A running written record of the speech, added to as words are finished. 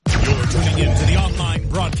tuning in to the online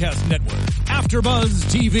broadcast network, AfterBuzz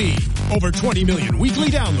TV. Over 20 million weekly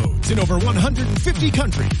downloads in over 150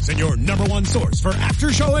 countries, and your number one source for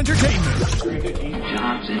after-show entertainment.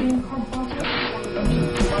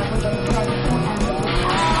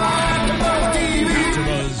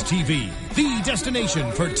 AfterBuzz TV, the destination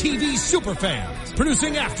for TV superfans,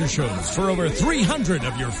 producing aftershows for over 300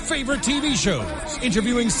 of your favorite TV shows,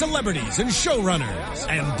 interviewing celebrities and showrunners,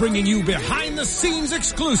 and bringing you behind-the-scenes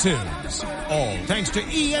exclusives. All thanks to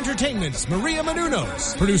E! Entertainment's Maria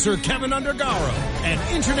Menounos, producer Kevin Undergaro, and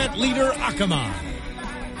internet leader Akamai.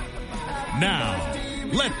 Now,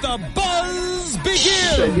 let the buzz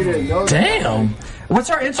begin! Damn! What's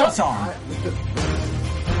our intro song?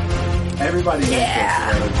 Everybody.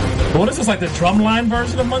 Yeah. What is this, like the drumline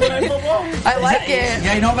version of Monday Night Football? I like it.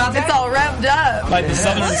 Yeah, you know about that? It's all revved up. Like the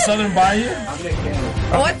Southern Bayou?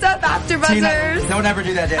 What's up, AfterBuzzers? Don't ever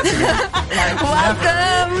do that dance again.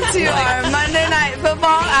 Welcome to our Monday Night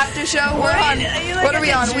Football after show. We're on, what are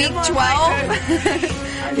we on, week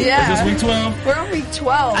 12? Yeah. Is this week 12? We're on week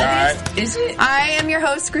 12. Alright. Is it? I am your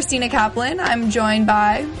host, Christina Kaplan. I'm joined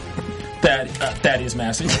by... Thaddeus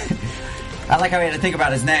Massey. I like how he had to think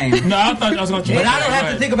about his name. No, I thought I was going to... But I don't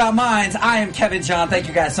have to think about mine. I am Kevin John. Thank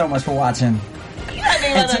you guys so much for watching. You gotta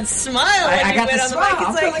think about that smile. I got the smile.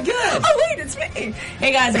 I'm like, feeling good. Oh, wait, it's me.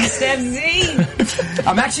 Hey, guys, I'm Steph Z.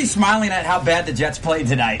 I'm actually smiling at how bad the Jets played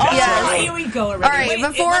tonight. Oh, Yes. here we go already. All right, Wait,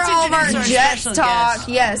 before let's all of our introduce Jets special talk, guest.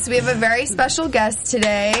 yes, we have a very special guest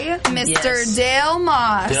today, Mr. Yes. Dale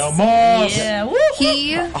Moss. Dale Moss. Yeah, woo.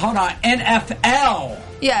 He, Hold on. NFL.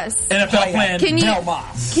 yes. NFL plan. Can you, Del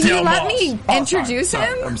Moss. can you Del let Moss. me introduce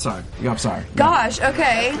him? I'm sorry. I'm sorry. Gosh,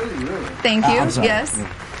 okay. Thank you. I'm sorry. Yes.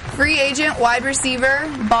 Free agent, wide receiver,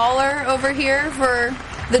 baller over here for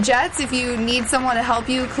the Jets. If you need someone to help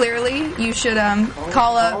you, clearly, you should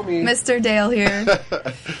call up Mr. Dale here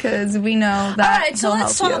because we know that. All right, so he'll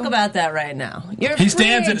let's help talk you. about that right now. You're a He free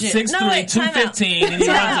stands at agent. 6'3", No, wait, time out. 215, and he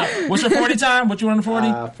runs a... What's your 40 time? What you run a 40?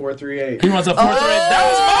 4.38. He runs a 4.38. That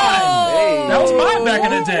was mine. Hey. That was mine back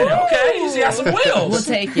in the day. Okay, he's got some wheels. We'll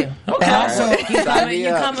take you. Okay. And also, You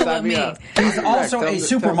coming with me. he's also a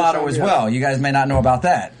supermodel as well. You guys may not know about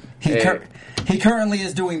that. He currently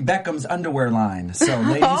is doing Beckham's underwear line. So,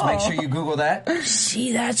 ladies, make sure you Google that.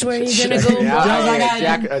 See, that's where you're going to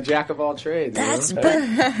go. A jack of all trades. That's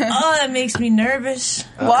that makes me nervous.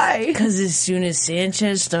 Why? Because as soon as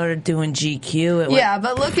Sanchez started doing GQ, it went. Yeah,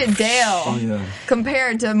 but look at Dale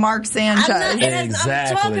compared to Mark Sanchez. I'm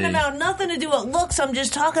Exactly. talking about nothing to do with looks. I'm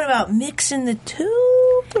just talking about mixing the two.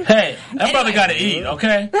 Hey, that brother Anyway. got to eat,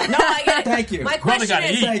 okay? No, I get it. Thank you. My Brother question gotta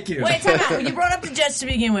is, eat. Thank you. wait, time out. You brought up the Jets to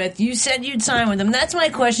begin with. You said you'd sign with them. That's my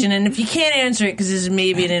question. And if you can't answer it because this is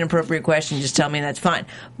maybe an inappropriate question, just tell me that's fine.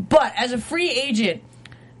 But as a free agent,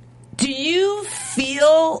 do you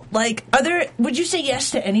feel like would you say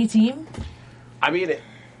yes to any team? I mean,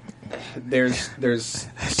 there's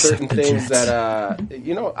certain things that I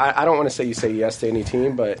don't want to say you say yes to any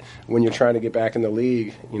team, but when you're trying to get back in the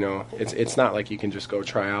league, it's not like you can just go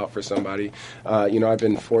try out for somebody. I've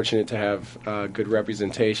been fortunate to have good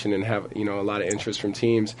representation and have a lot of interest from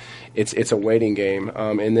teams. It's a waiting game,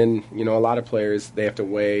 and then a lot of players, they have to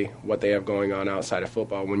weigh what they have going on outside of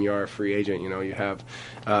football. When you are a free agent, you have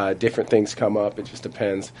different things come up. It just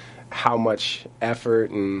depends how much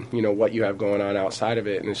effort and what you have going on outside of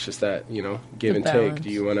it, and it's just that give and balance. take. Do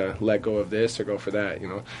you want to let go of this or go for that?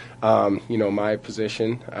 My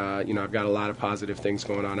position, I've got a lot of positive things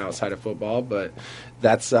going on outside of football, but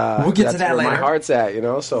that's We'll get to that's that where later. my heart's at.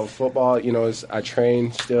 So football, is I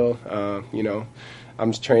train still.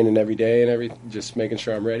 I'm just training every day and just making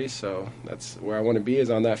sure I'm ready. So that's where I want to be, is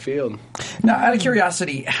on that field. Now, out of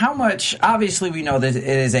curiosity, how much, obviously we know that it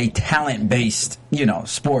is a talent-based,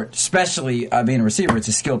 sport, especially being a receiver, it's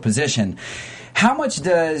a skilled position. How much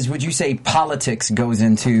would you say, politics goes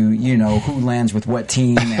into, who lands with what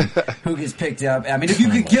team and who gets picked up? I mean, if you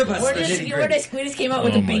could give us the nitty-gritty. We just came out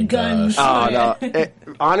with the big guns. Oh, no.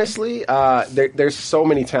 Honestly, there's so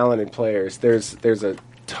many talented players. There's a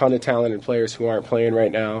ton of talented players who aren't playing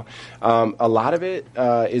right now. A lot of it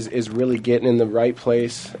is really getting in the right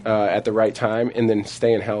place at the right time and then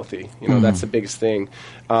staying healthy. That's the biggest thing.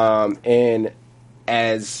 And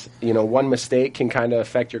as one mistake can kind of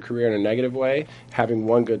affect your career in a negative way, having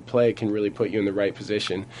one good play can really put you in the right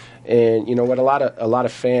position. And what a lot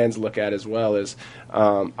of fans look at as well is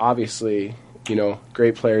obviously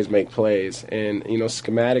great players make plays, and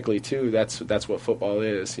schematically too. That's what football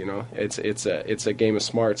is. It's a game of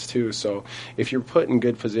smarts too. So if you're put in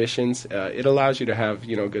good positions, it allows you to have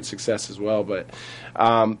good success as well. But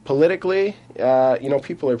politically,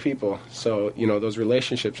 people are people. So those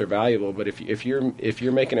relationships are valuable. But if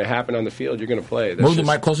you're making it happen on the field, you're going to play. Move the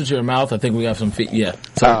mic closer to your mouth. I think we have some feet. Yeah.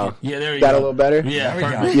 So, yeah. There you that go. a little better.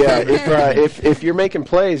 Yeah. Yeah. If you're making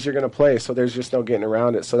plays, you're going to play. So there's just no getting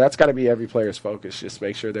around it. So that's got to be every player's focus. Just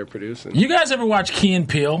make sure they're producing. You guys ever watch Key and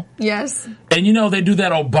Peele? Yes. And they do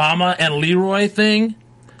that Obama and Leroy thing,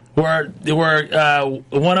 where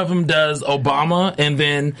one of them does Obama and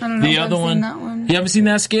then the other one. You haven't seen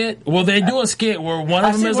that skit? Well, they do a skit where one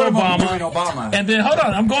of them is Obama, and then hold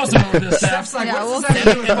on, I'm going somewhere with this stuff. We'll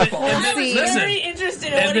see. Very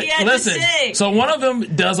interested in what he had to say. So one of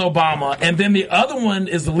them does Obama, and then the other one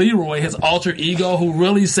is Leroy, his alter ego, who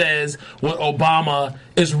really says what Obama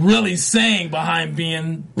is really saying behind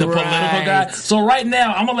being the political guy. So right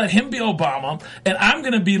now, I'm going to let him be Obama, and I'm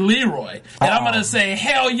going to be Leroy. And I'm going to say,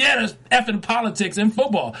 hell yeah, there's effing politics in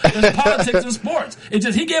football. There's politics in sports. It's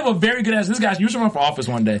just, he gave a very good answer. This guy, you should run for office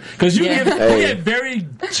one day. Because you get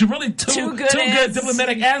two good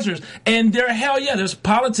diplomatic answers. And hell yeah, there's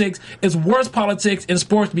politics. It's worse politics in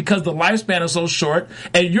sports because the lifespan is so short.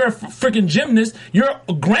 And you're a freaking gymnast. You're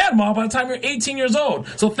a grandma by the time you're 18 years old.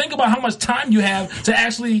 So think about how much time you have to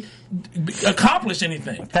actually accomplish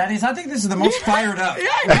anything. Thaddeus, I think this is the most fired up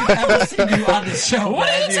we've ever seen you on this show. What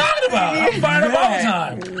are you talking about? I'm fired up all the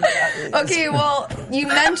time. Okay, well, you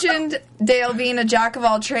mentioned Dale being a jack of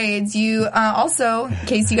all trades. You also, in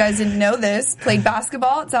case you guys didn't know this, played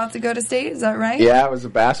basketball at South Dakota State. Is that right? Yeah, I was a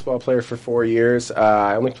basketball player for 4 years.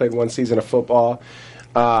 I only played one season of football.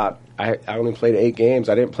 I only played 8 games.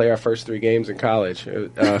 I didn't play our first 3 games in college,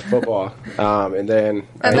 football. And then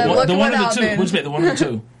look what happened. Which bit? The one or the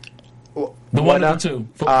two? The one or the two?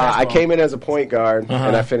 I came in as a point guard,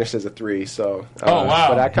 and I finished as a 3. So, wow.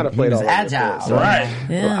 But I kind of played all over agile. the place, so Right.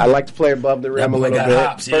 I like to play above the rim a little bit.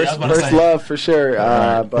 Hops. Yeah, first love for sure.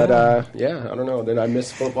 But I don't know. Then I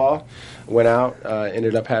missed football. Went out,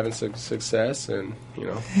 ended up having some success, and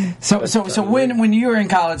So when you were in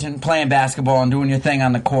college and playing basketball and doing your thing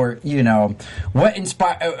on the court,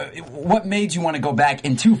 what made you want to go back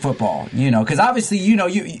into football? Because obviously,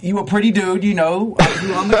 you a pretty dude, you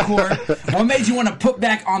on the court. What made you want to put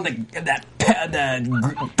back on the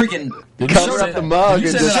freaking cover up the mug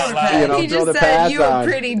and just he throw the just said pads you were on? a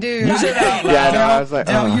pretty dude. You said that. I was like,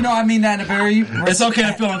 I mean that in a very. It's okay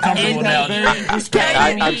to feel uncomfortable now.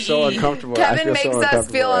 I'm so uncomfortable. Kevin makes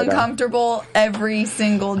us feel uncomfortable every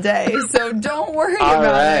single day, so don't worry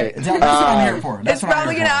about it. That's what I'm here for. It's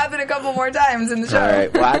probably going to happen a couple more times in the show. All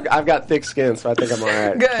right. Well, I've got thick skin, so I think I'm all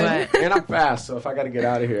right. Good. And I'm fast, so if I got to get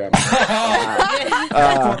out of here, I'm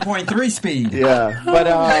 4.3 speed. Yeah. But,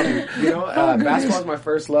 basketball is my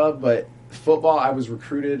first love, but football, I was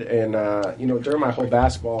recruited, and, during my whole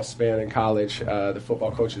basketball span in college, the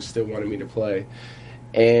football coaches still wanted me to play.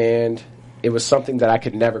 And it was something that I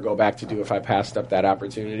could never go back to do if I passed up that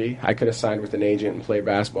opportunity. I could have signed with an agent and played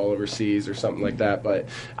basketball overseas or something like that, but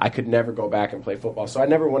I could never go back and play football. So I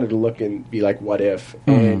never wanted to look and be like, what if?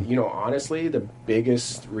 And, honestly, the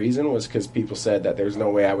biggest reason was because people said that there's no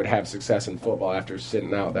way I would have success in football after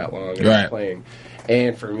sitting out that long and not playing.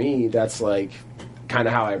 And for me, that's like kind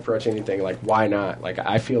of how I approach anything. Like, why not? Like,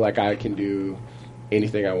 I feel like I can do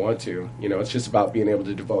anything I want to. It's just about being able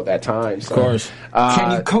to devote that time. So, of course.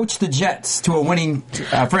 Can you coach the Jets to a winning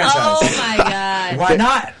franchise? Oh, my God. Why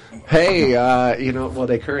not? Hey, well,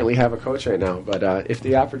 they currently have a coach right now, but if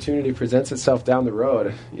the opportunity presents itself down the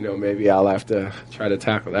road, maybe I'll have to try to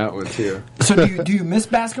tackle that one too. So do you miss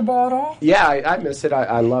basketball at all? Yeah, I miss it.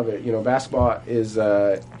 I love it. Basketball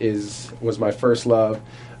was my first love.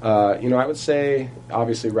 I would say,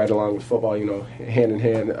 obviously, right along with football, hand in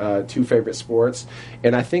hand, 2 favorite sports.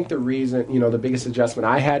 And I think the reason, the biggest adjustment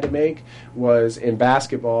I had to make was in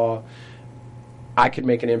basketball, I could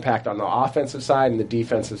make an impact on the offensive side and the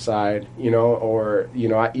defensive side,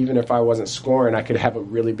 even if I wasn't scoring, I could have a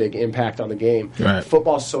really big impact on the game. Right.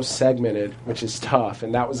 Football's so segmented, which is tough,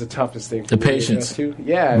 and that was the toughest thing for me. The patience. Too.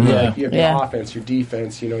 Yeah. Like you have your offense, your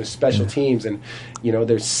defense, special teams, and,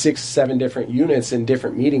 there's 6-7 different units in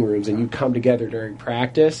different meeting rooms, and you come together during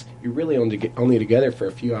practice. You're really only together for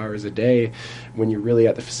a few hours a day when you're really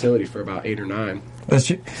at the facility for about 8 or 9.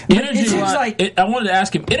 Energy-wise, I wanted to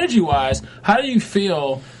ask him, energy-wise, how do you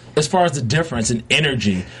feel as far as the difference in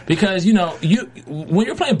energy? Because, when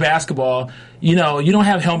you're playing basketball, you don't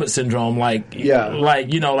have helmet syndrome like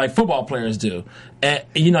football players do. And,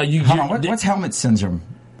 Hold on, what's helmet syndrome?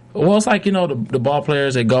 Well, it's like, the ball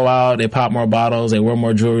players, they go out, they pop more bottles, they wear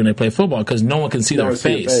more jewelry, and they play football because no one can see their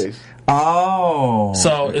face. Oh.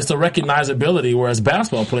 So it's the recognizability, whereas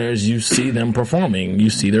basketball players, you see them performing. You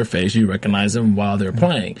see their face, you recognize them while they're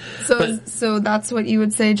playing. So that's what you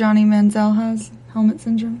would say Johnny Manziel has? Helmet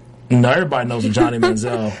syndrome? No, everybody knows Johnny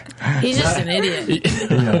Manziel. He's just an idiot.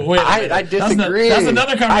 Wait, I disagree. That's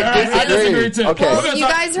another conversation. I disagree too. Okay. Well, you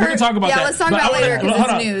guys heard. We can talk about that. Let's talk about later because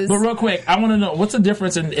it's news. But real quick, I want to know what's the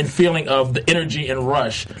difference in feeling of the energy and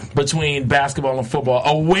rush between basketball and football,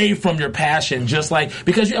 away from your passion,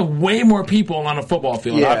 because you have way more people on a football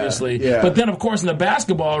field, obviously. Yeah. But then, of course, in the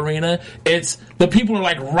basketball arena, it's the people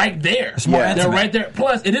are right there. It's more intimate. They're right there.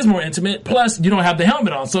 Plus, it is more intimate. Plus, you don't have the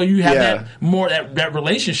helmet on, so you have that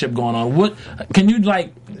relationship going on. What can you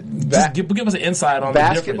just give us an insight on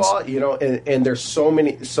basketball? The difference? And there's so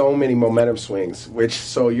many momentum swings,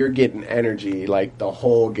 so you're getting energy the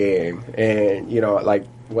whole game, and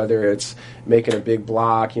whether it's making a big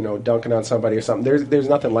block, dunking on somebody or something. There's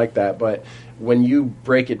nothing like that. But when you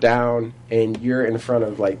break it down and you're in front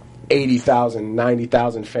of 80,000,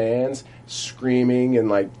 90,000 fans screaming,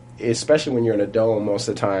 and especially when you're in a dome most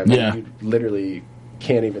of the time, you literally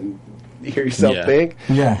can't even hear yourself think.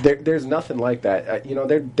 Yeah. There's nothing like that.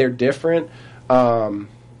 They're different.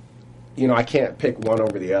 I can't pick one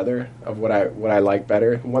over the other of what I like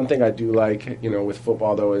better. One thing I do like, with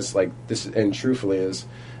football though, is this, and truthfully, is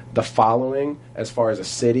the following as far as a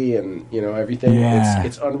city and everything. Yeah.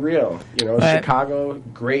 It's unreal. Chicago,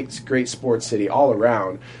 great sports city all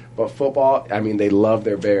around. But football, they love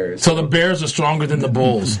their Bears. So the Bears are stronger than the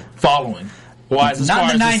Bulls following. Why?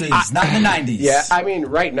 Not in the 90s. Not in the 90s. Yeah,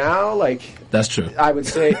 right now, that's true. I would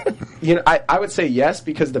say, I would say yes,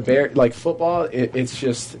 because the Bear, football, it's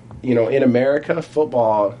just, in America,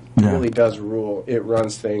 football really does rule. It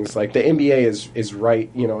runs things. The NBA is right.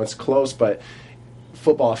 It's close, but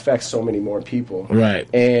football affects so many more people. Right.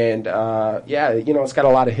 And it's got a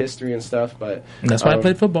lot of history and stuff, but that's why I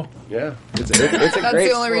played football. Yeah, it's a great That's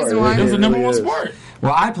the only reason why. It was the number one sport.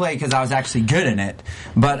 Well, I played because I was actually good in it.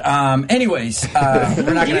 But anyways,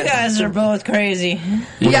 we're not You guys are both crazy.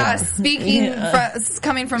 Yeah,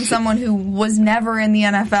 coming from someone who was never in the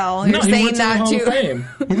NFL, you're saying went to that the Hall too. of Fame.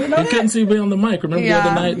 You couldn't see me on the mic. Remember the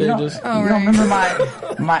other night? You don't remember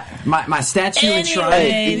my statue and shrine?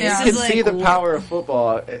 Anyway, You this can is see the power of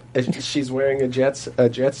football if she's wearing a Jets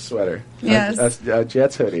sweater. Yes. A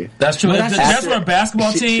Jets hoodie. That's true. Well, If the Jets were a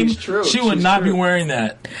basketball team, she would not be wearing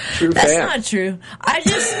that. That's not true.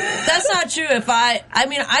 That's not true.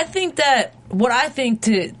 I think that what I think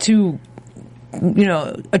to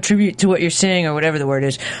attribute to what you're saying or whatever the word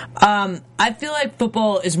is, I feel like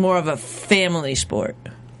football is more of a family sport.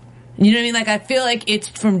 You know what I mean? I feel like it's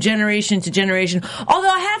from generation to generation. Although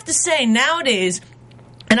I have to say, nowadays,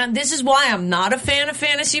 and this is why I'm not a fan of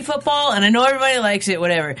fantasy football, and I know everybody likes it,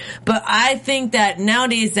 whatever, but I think that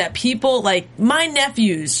nowadays that people, my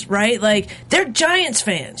nephews, right, they're Giants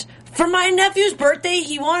fans. For my nephew's birthday,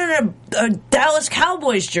 he wanted a Dallas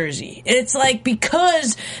Cowboys jersey. It's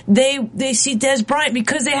because they see Des Bryant,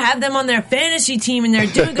 because they have them on their fantasy team and they're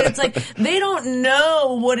doing good. It's they don't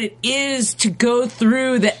know what it is to go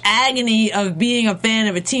through the agony of being a fan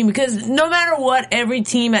of a team, because no matter what, every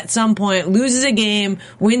team at some point loses a game,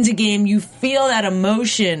 wins a game. You feel that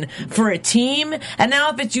emotion for a team. And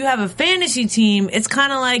now if you have a fantasy team, it's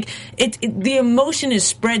kind of the emotion is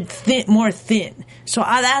spread more thin. So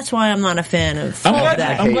that's why I'm not a fan of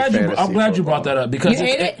that. I'm glad you brought that up, because you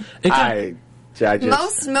hate it?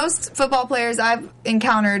 Most football players I've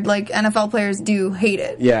encountered, NFL players, do hate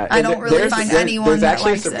it. Yeah, I don't really find anyone there's that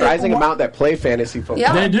actually likes a surprising it. amount that play fantasy football.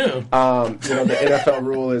 Yeah. They do. The NFL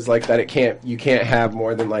rule is that you can't have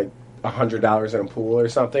more than $100 in a pool or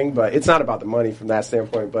something. But it's not about the money from that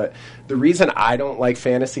standpoint. But the reason I don't like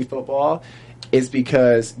fantasy football is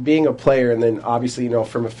because being a player, and then obviously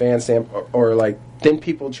from a fan standpoint, or then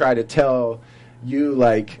people try to tell you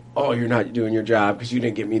oh, you're not doing your job because you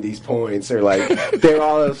didn't get me these points, or they're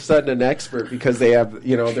all of a sudden an expert because they have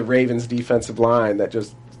the Ravens defensive line that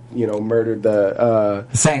just murdered the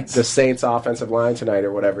Saints offensive line tonight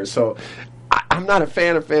or whatever. So I'm not a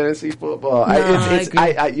fan of fantasy football.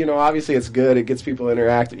 No, obviously it's good. It gets people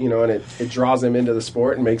interactive, and it draws them into the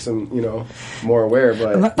sport and makes them more aware.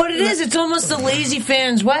 But it's almost the lazy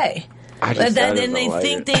fans' way. And they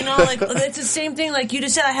think they know, it's the same thing like you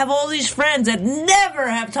just said. I have all these friends that never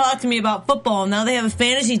have talked to me about football. Now they have a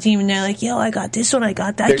fantasy team, and they're like, yo, I got this one, I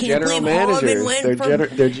got that. I can't believe Harvin went from...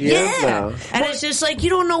 They're GMs now. And it's just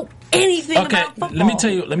you don't know anything about football.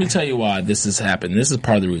 Let me tell you why this has happened. This is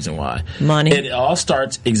part of the reason why. Money. It all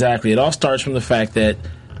starts from the fact that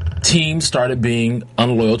teams started being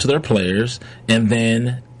unloyal to their players, and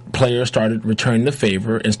then players started returning the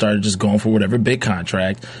favor and started just going for whatever big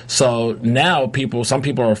contract. So now some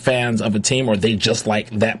people are fans of a team, or they just like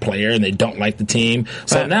that player and they don't like the team.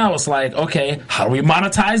 So now it's like, okay, how do we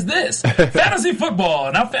monetize this? Fantasy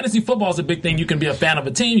football. Now fantasy football is a big thing. You can be a fan of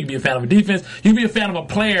a team, you can be a fan of a defense, you can be a fan of a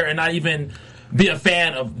player and not even be a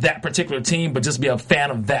fan of that particular team, but just be a fan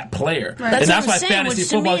of that player. Right. And that's why fantasy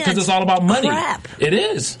football, because it's all about money. Crap. It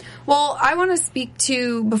is. Well, I want to speak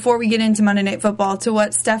to, before we get into Monday Night Football, to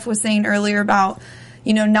what Steph was saying earlier about,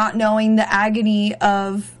 not knowing the agony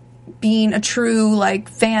of being a true,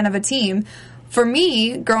 fan of a team. For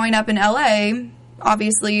me, growing up in LA,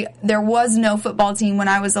 obviously, there was no football team when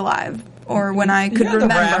I was alive. Or when I could remember.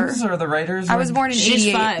 The Rams or the Raiders? I was born in 88.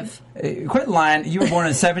 She's 5. Quit lying. You were born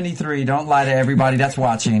in 73. Don't lie to everybody that's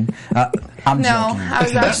watching. I'm joking. I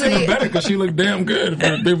was actually... Even better because she looked damn good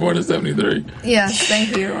for being born in 73. Yes,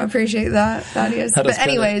 thank you. I appreciate that, Thaddeus. But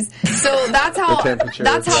anyways, so that's how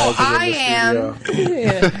I am.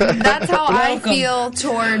 That's how I feel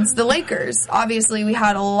towards the Lakers. Obviously, we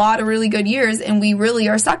had a lot of really good years, and we really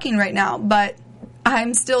are sucking right now. But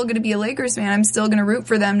I'm still going to be a Lakers fan. I'm still going to root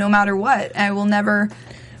for them no matter what. I will never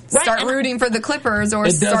start rooting for the Clippers or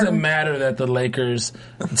It doesn't matter that the Lakers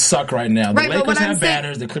suck right now. The Lakers have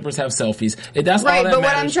banners, the Clippers have selfies. That's all that matters. But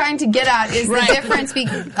what I'm trying to get at is the difference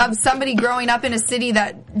of somebody growing up in a city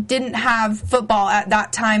that didn't have football at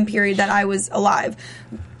that time period that I was alive.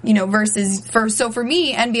 Versus for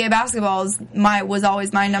me, NBA basketball was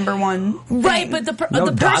always my number one thing. Right, but the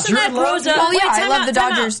person that grows up... Well, yeah, I love the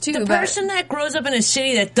Dodgers too. The person that grows up in a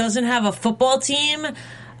city that doesn't have a football team,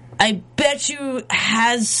 I bet you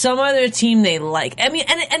has some other team they like. I mean,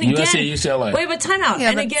 and again... USC, UCLA. Wait, but time out. Yeah,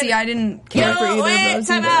 and but again, see, I didn't care for either of those.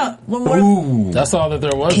 Time out. One more. Ooh. That's all that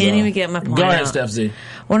there was. Can't even get my point Go ahead, out. Steph Z.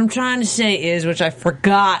 What I'm trying to say is, which I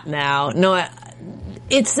forgot now.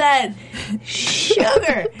 It's that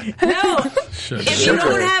sugar. No, if you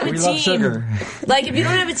don't have a team, if you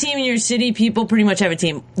don't have a team in your city, people pretty much have a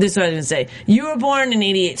team. This is what I was going to say. You were born in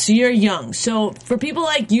 '88, so you're young. So for people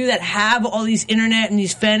like you that have all these internet and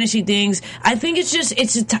these fantasy things, I think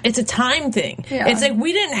it's a time thing. Yeah. It's like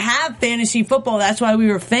we didn't have fantasy football. That's why we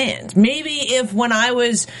were fans. Maybe if when I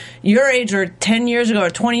was your age or 10 years ago or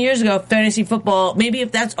 20 years ago, fantasy football, maybe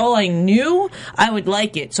if that's all I knew, I would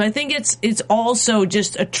like it. So I think it's also just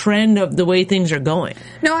a trend of the way things are going.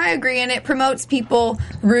 No, I agree, and it promotes people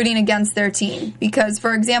rooting against their team. Because,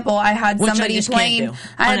 for example, I had somebody playing.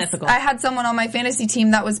 I had someone on my fantasy team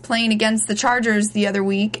that was playing against the Chargers the other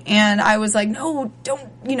week, and I was like, no, don't,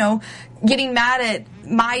 getting mad at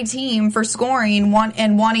my team for scoring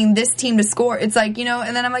and wanting this team to score. It's like,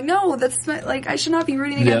 and then I'm like, no, that's not, I should not be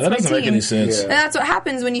rooting against my team. Yeah, that doesn't make any sense. And that's what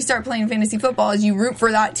happens when you start playing fantasy football is you root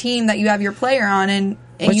for that team that you have your player on and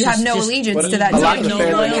you have no allegiance to that team. A lot team. of the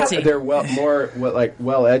fans, they're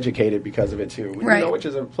well educated because of it too. Right. Which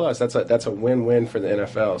is a plus. That's a win-win for the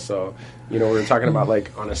NFL. So, we're talking about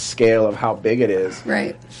on a scale of how big it is.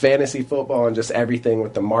 Right. Fantasy football and just everything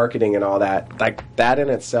with the marketing and all that, that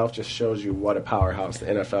in itself just shows you what a powerhouse the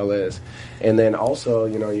NFL is. And then also,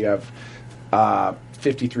 you have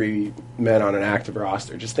 53 men on an active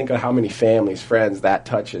roster. Just think of how many families, friends that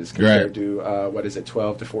touches compared to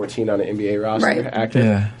 12 to 14 on an NBA roster active.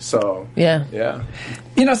 Yeah. So yeah.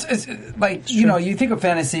 It's you think of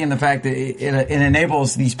fantasy and the fact that it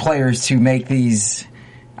enables these players to make these,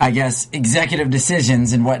 I guess, executive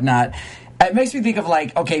decisions and whatnot. It makes me think of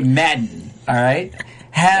Madden. All right,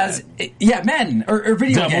 Madden or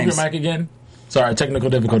video games. Move your mic again. Sorry, technical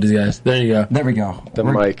difficulties, guys. There you go. There we go. The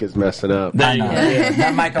mic is messing up. There you go.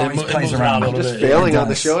 That mic always plays around. I'm just failing on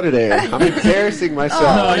the show today. I'm embarrassing myself.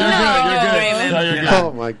 No, you're good.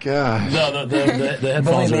 Oh my god. No, the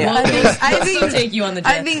headphones are. I think take you on the jet.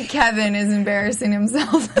 I think Kevin is embarrassing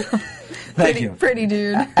himself. Thank you. Pretty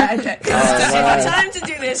dude. Time to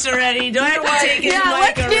do this already. Do I have to take his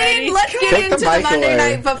mic already? Let's get into the Monday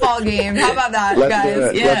Night Football game. How about that,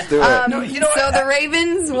 guys? Let's do it. So the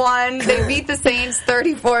Ravens won. They beat the Saints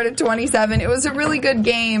 34-27. It was a really good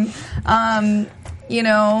game.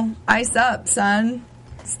 Ice up, son.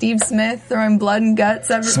 Steve Smith throwing blood and guts.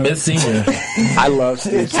 Smith Sr. I love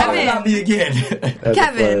Steve. Talk about me again.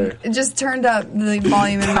 Kevin just turned up the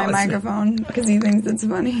volume in my microphone because he thinks it's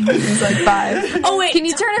funny. He's like 5. Oh wait, can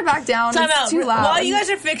you turn it back down? It's too loud. While you guys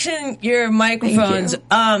are fixing your microphones, me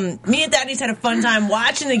and Thaddeus had a fun time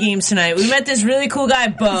watching the games tonight. We met this really cool guy,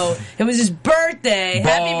 Bo. It was his birthday. Bo.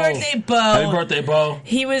 Happy birthday, Bo. Happy birthday, Bo.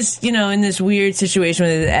 He was, in this weird situation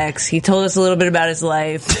with his ex. He told us a little bit about his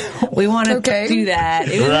life. We want to do that.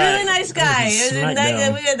 He was a really nice guy. We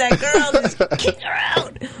had that girl just kick her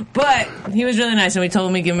out. But He was really nice, and we told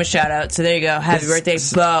him we'd give him a shout out. So there you go. Happy birthday,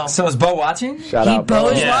 Bo. So is Bo watching? Shout out, Bo Bo.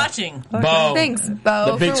 is Yeah. watching. Bo. Thanks,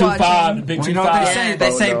 Bo, The big for 2-5. watching. The big We know what 2-5. they say. Yeah.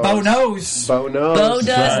 They say Bo knows. Bo knows. Bo does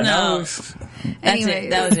Right. know. That's Anyways. it.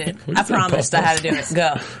 That was it. I promised I had to do it.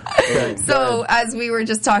 Go. So, as we were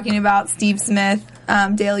just talking about Steve Smith,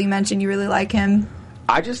 Dale, you mentioned you really like him.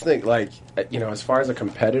 I just think, as far as a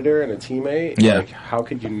competitor and a teammate, Yeah. how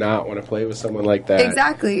could you not want to play with someone like that?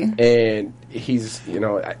 Exactly. And he's,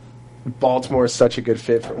 Baltimore is such a good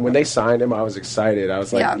fit. When they signed him, I was excited. I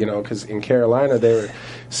was like, Yeah. because in Carolina, they were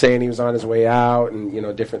saying he was on his way out and,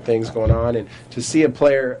 different things going on. And to see a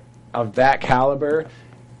player of that caliber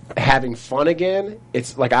having fun again,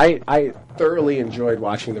 it's like I thoroughly enjoyed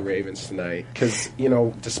watching the Ravens tonight because,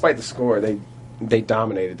 despite the score, they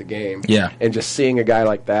dominated the game. Yeah. And just seeing a guy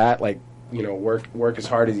like that, work as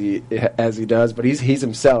hard as he does, but he's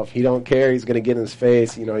himself. He don't care. He's going to get in his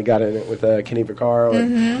face. He got in it with Kenny Vaccaro.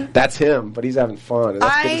 And that's him, but he's having fun. And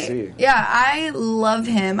that's good to see. Yeah, I love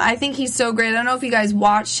him. I think he's so great. I don't know if you guys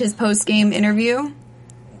watched his post-game interview.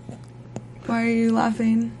 Why are you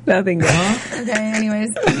laughing? Nothing. Okay, anyways.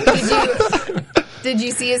 Did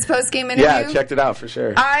you see his post-game interview? Yeah, I checked it out for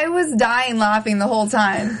sure. I was dying laughing the whole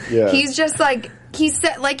time. Yeah. He's just like you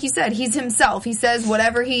said, he's himself. He says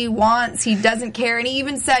whatever he wants. He doesn't care. And he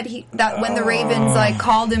even said that when the Ravens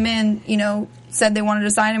called him in, said they wanted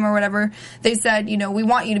to sign him or whatever, they said, we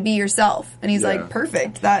want you to be yourself. And he's like,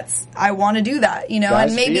 perfect. I want to do that,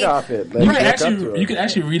 Guys, and maybe feed off it. You could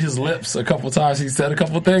actually read his lips a couple times. He said a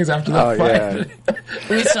couple things after that fight.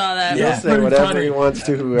 We saw that. He'll say Pretty whatever funny. he wants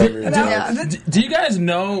to whoever he wants. Do you guys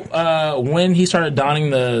know when he started donning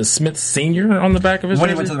the Smith Senior on the back of his When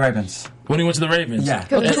he jersey? went to the Ravens. When he went to the Ravens. Yeah.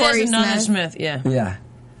 There's Torrey another Smith. Smith, yeah. Yeah.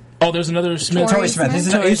 Oh, there's another Smith. Torrey Torrey Smith.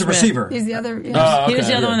 He's Torrey a Smith. receiver. he's the other. Yeah. Oh, He was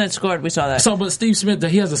okay. the other one that scored. We saw that. So, but Steve Smith,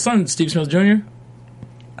 he has a son, Steve Smith Jr.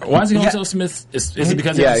 Why is he calling himself Smith? Is it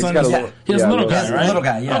because he Yeah, has a he's son? got a little- He has a yeah, little little guy, son. right? Little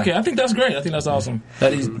guy, yeah. Okay, I think that's great. I think that's awesome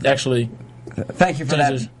that he's actually. Thank you for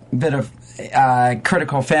that bit of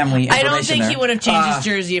critical family information. I don't think there. he would have changed his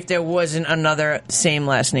jersey if there wasn't another same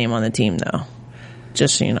last name on the team, though.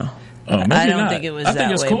 Just so you know. Oh, maybe I don't not. think it was I think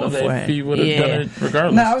that it's way cool that beforehand. he would have Yeah. done it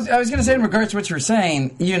regardless. No, I was going to say in regards to what you were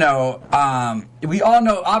saying, we all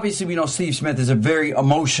know, obviously we know Steve Smith is a very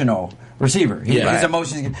emotional receiver. His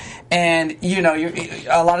emotions, and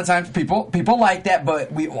a lot of times people like that,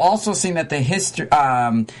 but we've also seen that the history,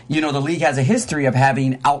 the league has a history of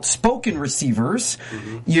having outspoken receivers,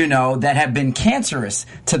 that have been cancerous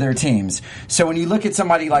to their teams. So when you look at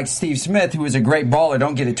somebody like Steve Smith, who is a great baller,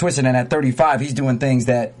 don't get it twisted, and at 35, he's doing things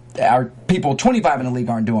that our people 25 in the league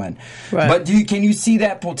aren't doing. Right. But can you see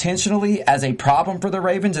that potentially as a problem for the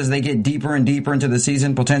Ravens as they get deeper and deeper into the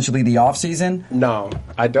season, potentially the offseason? No,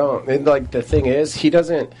 I don't. And, the thing is, he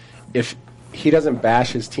doesn't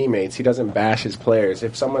bash his teammates. He doesn't bash his players.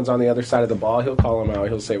 If someone's on the other side of the ball, he'll call them out.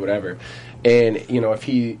 He'll say whatever. And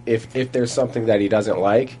if there's something that he doesn't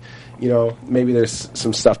like, maybe there's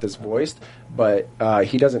some stuff that's voiced, but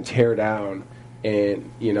he doesn't tear down.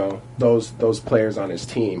 And those players on his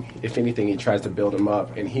team. If anything, he tries to build them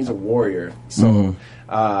up, and he's a warrior. So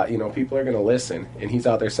people are going to listen, and he's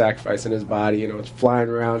out there sacrificing his body. Flying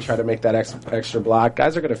around, trying to make that extra block.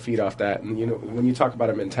 Guys are going to feed off that. And when you talk about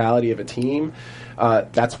a mentality of a team,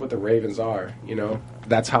 that's what the Ravens are.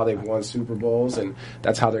 That's how they've won Super Bowls, and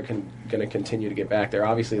that's how they're going to continue to get back there.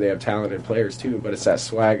 Obviously, they have talented players too, but it's that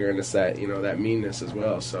swagger and it's that that meanness as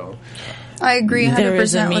well. So. I agree 100% There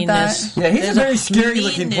is a with that. meanness. Yeah, he's There's a very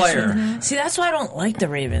scary-looking meanness. player. See, that's why I don't like the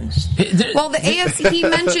Ravens. Well, the AFC, he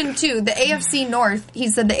mentioned too, the AFC North, he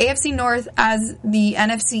said the AFC North as the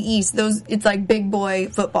NFC East, it's like big boy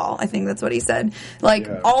football. I think that's what he said.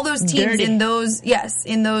 All those teams Dirty. in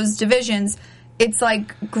those divisions, it's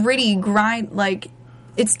like gritty, grind,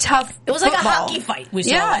 it's tough. It was like football. a hockey fight we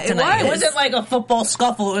saw Yeah, tonight. it was. wasn't like a football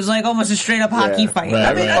scuffle. It was like almost a straight up hockey fight. Right.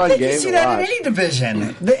 I mean, Fun I think you game see to that in watch. any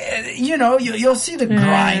division. You'll see the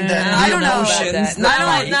grind and the I don't know about emotions. that. the I don't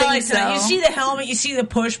fight. Not like so. that. You see the helmet, you see the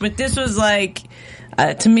push, but this was like,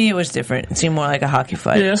 to me, it was different. It seemed more like a hockey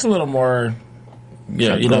fight. Yeah, it's a little more.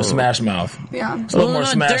 Yeah, smash mouth. Yeah. It's a little more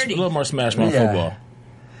little smash. dirty. A little more smash mouth Yeah. football.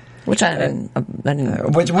 Which I didn't.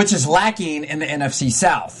 Which is lacking in the NFC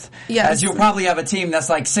South. Yes. As you'll probably have a team that's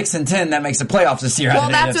like 6-10 that makes the playoffs this year. out Well, of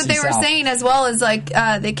the that's NFC what they were South. saying as well, is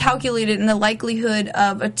they calculated in the likelihood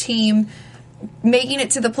of a team making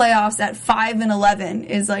it to the playoffs at 5-11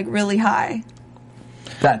 is really high.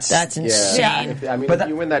 That's Yeah. insane. If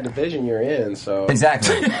you win that division, you're in. So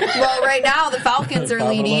Exactly. Well, right now the Falcons are 5-11.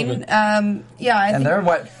 leading. I And think they're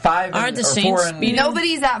what, 5 Aren't the or Saints 4 and beating-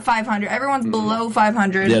 nobody's at 500. Everyone's below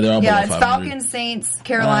 500. Yeah, they're all below it's 500. Falcons, Saints,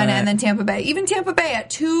 Carolina, and then Tampa Bay. Even Tampa Bay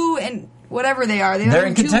at 2-5 whatever they are. They're only in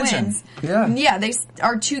have 2 contention. wins. Yeah. They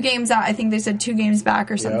are 2 games out. I think they said 2 games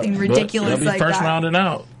back or something ridiculous They'll be like first that. round and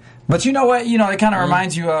out. But you know what? It kind of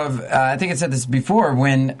reminds you of, I think I said this before,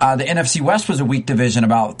 when the NFC West was a weak division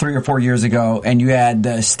about 3 or 4 years ago, and you had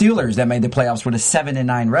the Steelers that made the playoffs with a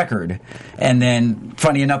 7-9 record, and then,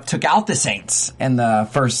 funny enough, took out the Saints in the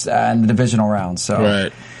first in the divisional round. So,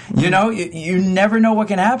 Right. You never know what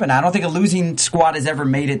can happen. I don't think a losing squad has ever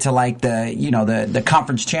made it to like the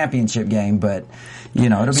conference championship game, but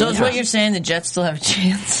it'll be. So it's what you're saying, the Jets still have a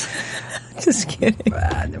chance. Just kidding.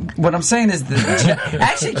 What I'm saying is,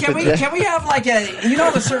 actually, can we have like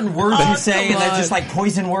the certain words you say, and they're just like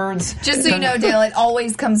poison words. Just so you know, Dale, it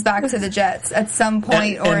always comes back to the Jets at some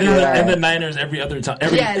point or another. And the Niners every other time,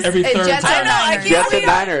 every third Jets time. and Niners. Jets and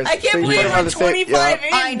Niners. I can't So you believe put them on we're the same- 25 in.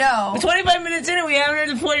 I know. 25 minutes in and we haven't heard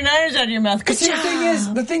the 49ers out of your mouth. See,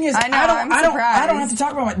 the thing is, I know, I'm I don't surprised. have to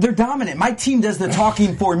talk about it. They're dominant. My team does the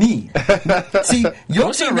talking for me. See, your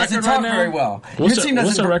What's team their doesn't record talk right now? very well. What's Your team their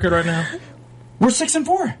doesn't. record right now? We're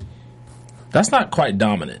 6-4. That's not quite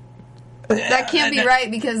dominant. That can't be right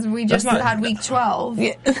because we just not- had week 12.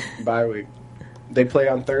 Bye week. They play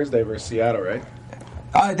on Thursday versus Seattle, right?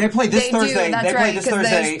 They play this They do, Thursday. that's They play right, this 'cause there's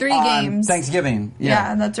Thursday 3 on games. Thanksgiving.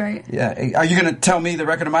 Yeah, that's right. Yeah. Are you going to tell me the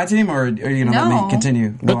record of my team, or are you going to let No. me continue?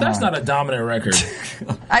 But going that's on? not a dominant record.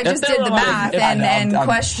 I just they did were the like- math if- and, I know, I'm-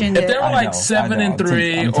 questioned If it. they were I like know,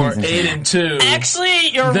 7-3 I'm or teasing. 8-2, Actually,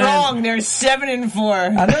 you're Then- wrong. They're 7-4.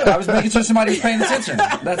 I know. I was making sure somebody was paying attention.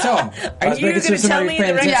 That's all. I Are was you making going sure to tell somebody me was the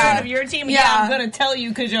paying record attention. of your team? Yeah. Yeah, I'm going to tell you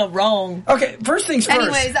because you're wrong. Okay, first things first.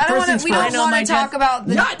 Anyways, I don't want to. We I don't know want my to talk Jets- about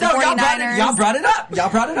the 49ers. Y'all brought it up.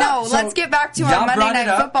 No, So, let's get back to y'all our Monday brought it Night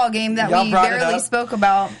up. Football game that Y'all we brought it barely up. spoke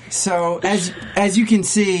about. So as you can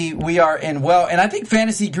see, we are in and I think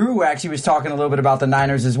Fantasy Drew actually was talking a little bit about the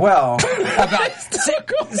Niners as well.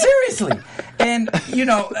 Seriously, and I'm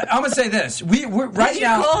gonna say this: we're right Did you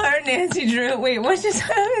now. call her Nancy Drew? Wait, what just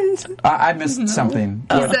happened? I missed something.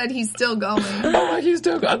 He said he's still going.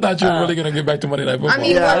 I thought you were really going to get back to Monday Night Football. I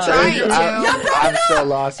mean, we're trying to. I'm so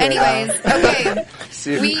lost. Right Anyways, now. okay.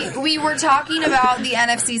 Seriously. We were talking about the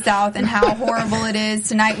NFC South and how horrible it is.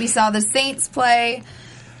 Tonight we saw the Saints play.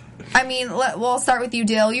 I mean, we'll start with you,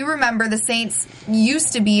 Dale. You remember the Saints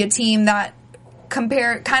used to be a team that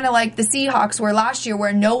kind of like the Seahawks were last year,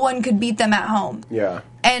 where no one could beat them at home. Yeah.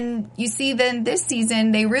 And you see then this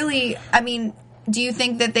season, they really, do you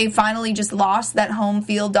think that they finally just lost that home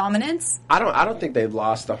field dominance? I don't think they've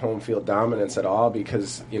lost the home field dominance at all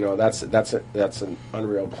because that's an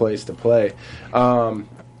unreal place to play.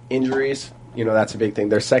 Injuries, that's a big thing.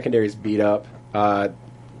 Their secondary's beat up.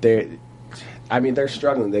 They're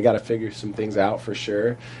struggling. They got to figure some things out for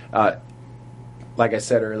sure. Like I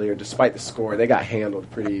said earlier, despite the score, they got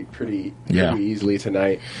handled pretty easily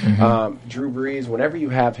tonight. Mm-hmm. Drew Brees, whenever you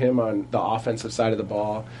have him on the offensive side of the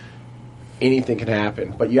ball, anything can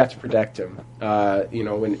happen, but you have to protect him.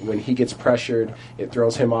 When he gets pressured, it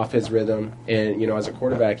throws him off his rhythm, and as a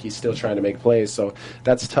quarterback, he's still trying to make plays, so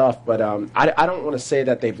that's tough. But I don't want to say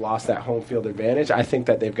that they've lost that home field advantage. I think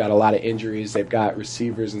that they've got a lot of injuries. They've got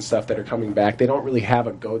receivers and stuff that are coming back. They don't really have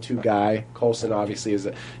a go-to guy. Colson obviously is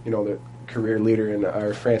the career leader and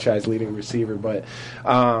our franchise leading receiver, but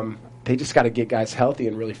they just got to get guys healthy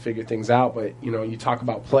and really figure things out. But you talk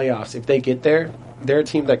about playoffs. If they get there, they're a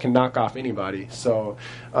team that can knock off anybody. So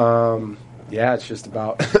it's just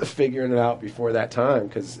about figuring it out before that time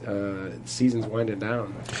because the season's winding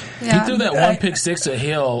down. Yeah. He threw that one pick six to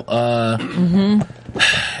Hill, and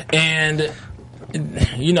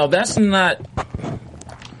that's not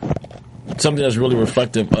something that's really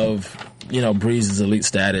reflective of Breeze's elite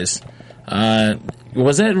status.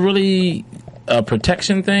 Was that really a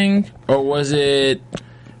protection thing, or was he?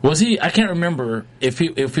 I can't remember if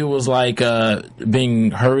he was like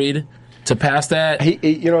being hurried to pass that. He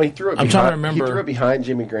threw it. I'm trying to remember. He threw it behind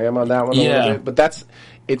Jimmy Graham on that one a little bit, but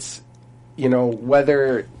it's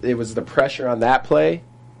whether it was the pressure on that play.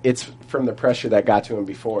 It's from the pressure that got to him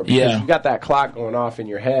before. Because you got that clock going off in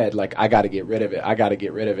your head, like I got to get rid of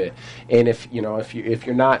it. And if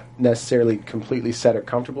you're not necessarily completely set or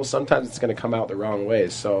comfortable, sometimes it's going to come out the wrong way.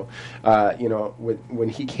 So, when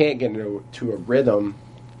he can't get into a rhythm,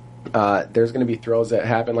 there's going to be throws that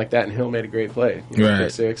happen like that. And Hill made a great play, pick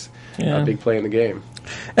six, a big play in the game.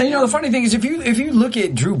 And the funny thing is, if you look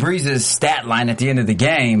at Drew Brees' stat line at the end of the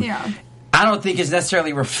game. Yeah. I don't think is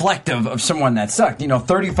necessarily reflective of someone that sucked.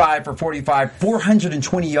 35 for 45,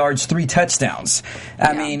 420 yards, 3 touchdowns.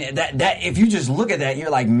 I mean, that if you just look at that, you're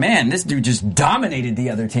like, man, this dude just dominated the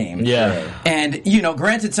other team. Yeah. And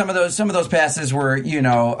granted, some of those passes were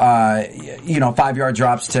 5-yard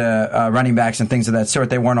drops to running backs and things of that sort.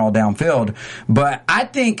 They weren't all downfield. But I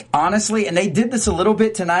think honestly, and they did this a little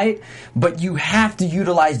bit tonight, but you have to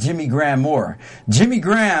utilize Jimmy Graham more. Jimmy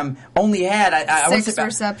Graham only had 6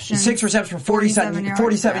 receptions. 6 receptions for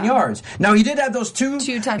 47 yards. Now, he did have those two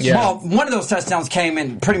touchdowns. Yeah. Well, one of those touchdowns came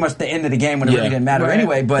in pretty much the end of the game when it really didn't matter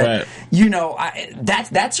anyway. But,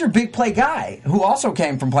 that's your big play guy who also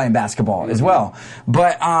came from playing basketball as well.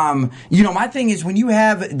 But, my thing is when you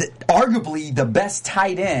have arguably the best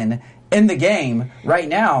tight end in the game right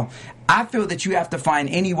now, I feel that you have to find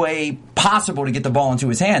any way possible to get the ball into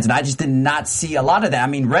his hands, and I just did not see a lot of that. I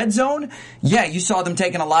mean, red zone, you saw them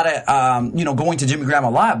taking a lot of, going to Jimmy Graham a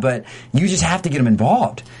lot, but you just have to get him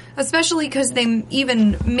involved. Especially because they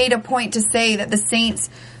even made a point to say that the Saints,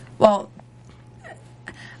 well,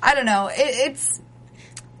 I don't know,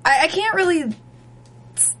 I can't really,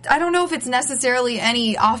 I don't know if it's necessarily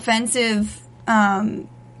any offensive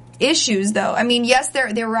issues, though. I mean, yes,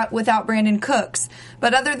 they're without Brandon Cooks,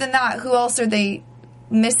 but other than that, who else are they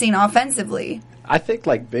missing offensively? I think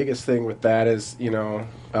biggest thing with that is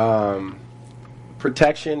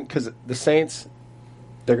protection, because the Saints,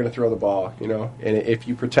 they're going to throw the ball, and if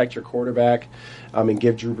you protect your quarterback and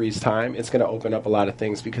give Drew Brees time, it's going to open up a lot of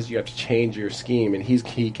things because you have to change your scheme, and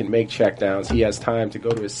he can make checkdowns. He has time to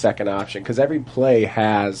go to his second option because every play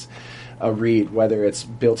has a read, whether it's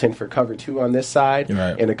built in for cover 2 on this side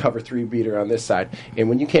and a cover 3 beater on this side. And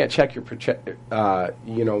when you can't check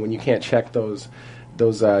when you can't check those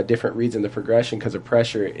different reads in the progression because of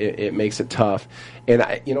pressure, it makes it tough. And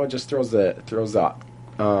it just throws the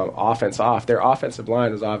offense off. Their offensive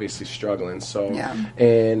line is obviously struggling. So,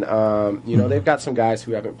 and they've got some guys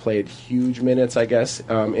who haven't played huge minutes, I guess.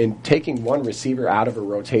 And taking one receiver out of a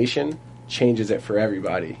rotation changes it for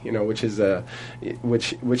everybody, which is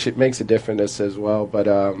which it makes a difference as well. But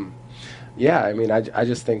I mean, I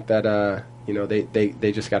just think that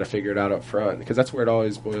they just got to figure it out up front because that's where it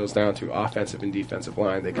always boils down to: offensive and defensive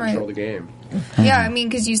line. They control the game. Yeah, I mean,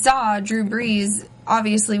 because you saw Drew Brees.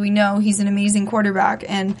 Obviously, we know he's an amazing quarterback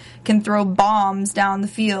and can throw bombs down the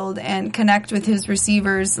field and connect with his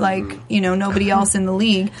receivers like nobody else in the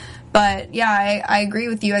league. But I agree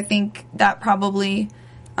with you. I think that probably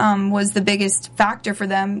was the biggest factor for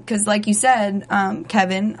them because, like you said,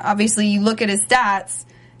 Kevin, obviously you look at his stats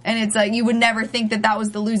and it's like you would never think that was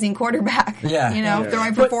the losing quarterback.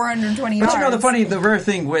 Throwing for 420 yards. But the rare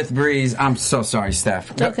thing with Brees, I'm so sorry,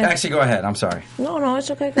 Steph. Okay. Actually, go ahead. I'm sorry. No, it's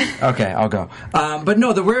okay. Okay, I'll go. But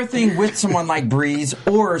no, the rare thing with someone like Brees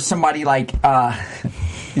or somebody like I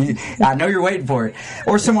know you're waiting for it.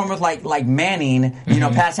 Or someone with like Manning,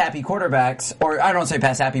 pass happy quarterbacks, or I don't say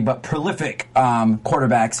pass happy, but prolific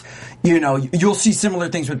quarterbacks. You'll see similar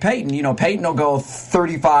things with Peyton. Peyton will go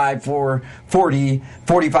 35 for 40,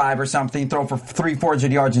 45 or something, throw for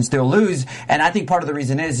 300-400 yards and still lose. And I think part of the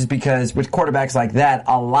reason is because with quarterbacks like that,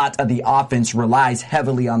 a lot of the offense relies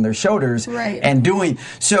heavily on their shoulders. Right. And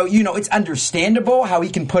so it's understandable how he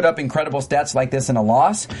can put up incredible stats like this in a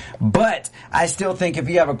loss. But I still think if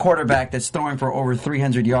you have a quarterback that's throwing for over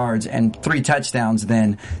 300 yards and 3 touchdowns,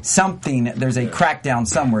 then there's a crackdown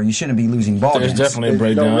somewhere. You shouldn't be losing ball games. There's definitely a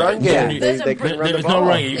breakdown. No run game. There's no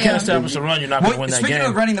run game. You can't establish a run. You're not going to win that game. Speaking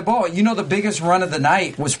of running the ball, the biggest run of the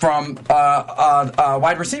night was from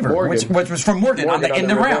wide receiver, which was from Morgan on the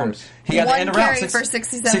end of round. He got the end of round for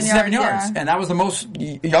 67 yards, and that was the most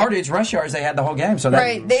yardage rush yards they had the whole game. So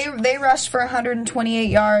they rushed for 128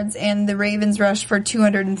 yards, and the Ravens rushed for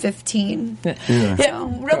 215.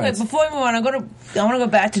 Real quick before we move on, I want to go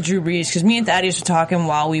back to Drew Brees because me and Thaddeus were talking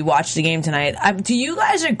while we watched the game tonight. Do you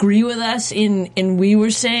guys agree with us in we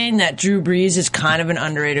were saying that Drew Brees is kind of an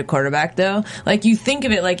underrated quarterback, though? Like, you think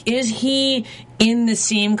of it, is he in the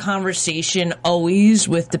same conversation always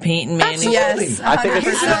with the Peyton Manning? Yes, I think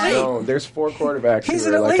it's known. There's 4 quarterbacks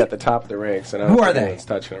who are at the top of the ranks, and I don't think anyone's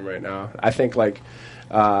touching them right now. I think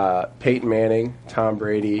Peyton Manning, Tom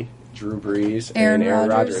Brady, Drew Brees, and Aaron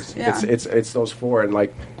Rodgers. Yeah. It's those 4, and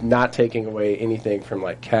not taking away anything from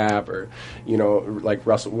Cap or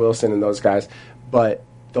Russell Wilson and those guys, but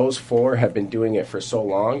those 4 have been doing it for so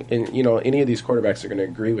long, and any of these quarterbacks are going to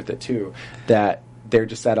agree with it too, that they're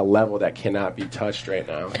just at a level that cannot be touched right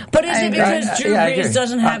now. But is it because Drew Brees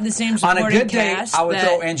doesn't have the same supporting on a good cast? day, I would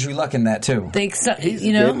throw Andrew Luck in that too. He's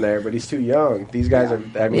getting there, but he's too young. These guys are.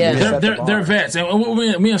 I mean, they're vets, and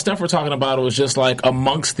what me and Steph were talking about, it was just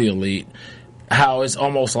amongst the elite, how it's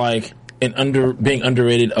almost being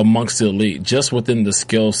underrated amongst the elite, just within the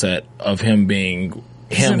skill set of him being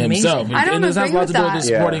him himself. I don't and this has a lot to do with that. his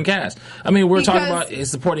supporting cast. I mean, we're talking about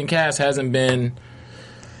his supporting cast hasn't been.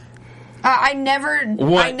 I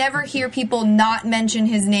never hear people not mention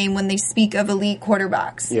his name when they speak of elite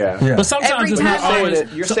quarterbacks. Yeah. But sometimes it's not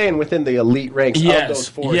always. You're saying within the elite ranks of those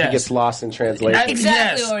four, he gets lost in translation.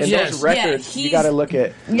 Exactly. And those records, you got to look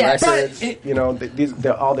at records.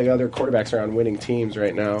 All the other quarterbacks are on winning teams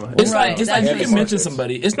right now. It's like you can mention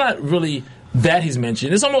somebody. It's not really that he's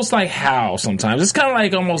mentioned. It's almost like how sometimes. It's kind of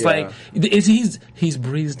like almost like he's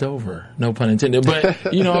breezed over. No pun intended.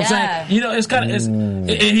 But you know what I'm saying? You know, it's kind of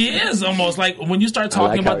he is almost like when you start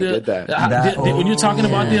talking about when you're talking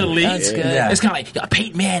about the elite. It's kind of like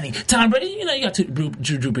Peyton Manning, Tom Brady. You know, you got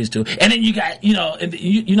Drew Brees too, and then you got you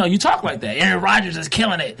talk like that. Aaron Rodgers is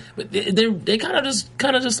killing it, but they kind of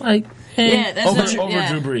just like. Over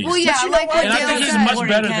Drew Brees. Well, yeah, and I think he's much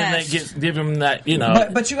better than they give him that. You know,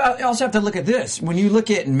 but you also have to look at this. When you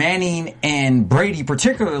look at Manning and Brady,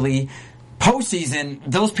 particularly postseason,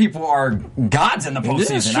 those people are gods in the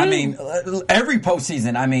postseason. I mean, every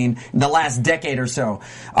postseason. I mean, the last decade or so.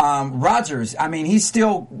 Rodgers. I mean, he's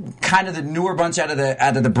still kind of the newer bunch out of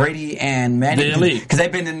the Brady and Manning because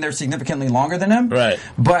they've been in there significantly longer than him. Right.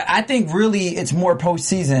 But I think really it's more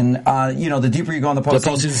postseason. The deeper you go in the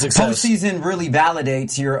postseason, postseason really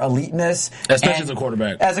validates your eliteness, especially as a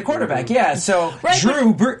quarterback. As a quarterback, yeah. So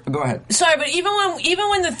go ahead. Sorry, but even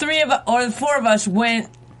when the three of or the four of us went.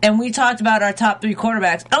 And we talked about our top three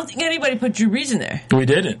quarterbacks. I don't think anybody put Drew Brees in there. We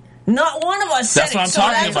didn't. Not one of us said it. That's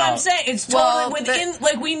what I'm saying. It's totally within.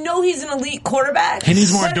 Like we know he's an elite quarterback. He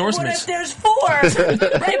needs more endorsements. But if there's four,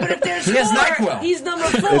 right? But if there's four, he's number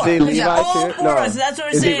 4. Is he Levi all too? four. No. So that's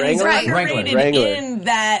what we're saying. He's underrated in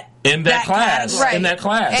that. In that class. Right. In that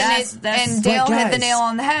class. And Dale hit the nail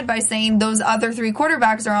on the head by saying those other three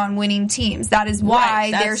quarterbacks are on winning teams. That is why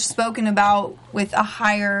they're spoken about with a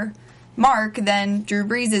higher mark than Drew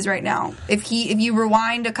Brees is right now. If you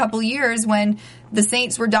rewind a couple years when the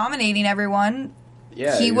Saints were dominating everyone,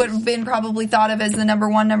 he would have been probably thought of as the number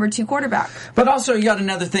 1, number 2 quarterback. But also, you got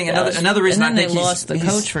another thing. Another reason and then I think they lost the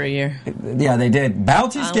coach for a year. Yeah, they did.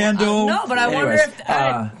 Bounty scandal. No, but I wonder if.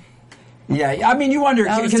 I mean, you wonder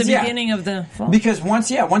that was the beginning of the fall. Because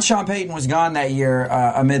once Sean Payton was gone that year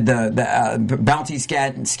amid the bounty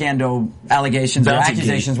scandal allegations or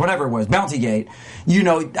accusations, whatever it was, Bountygate.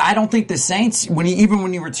 I don't think the Saints, when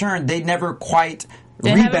he returned, they never quite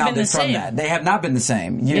rebounded from that. They have not been the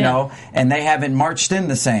same, you know, and they haven't marched in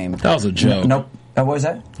the same. That was a joke. Nope. What was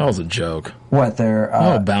that? That was a joke. What their the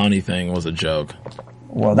whole bounty thing was a joke.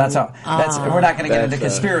 Well, we're not going to get into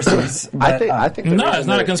conspiracies. But, I think no, it's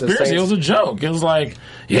not a conspiracy. It was a joke. It was like,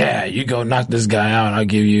 you go knock this guy out. I'll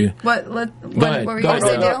give you. What were you going to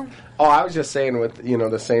say, Dale? Oh, I was just saying with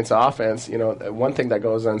the Saints offense, one thing that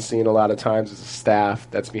goes unseen a lot of times is the staff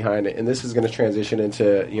that's behind it, and this is going to transition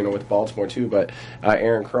into with Baltimore too. But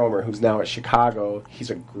Aaron Kromer, who's now at Chicago, he's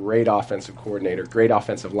a great offensive coordinator, great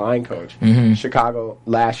offensive line coach. Mm-hmm. Chicago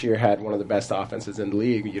last year had one of the best offenses in the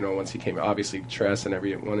league. Once he came, obviously Tress and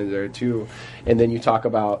everyone is there too. And then you talk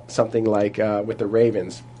about something like with the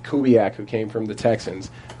Ravens. Kubiak, who came from the Texans,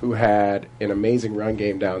 who had an amazing run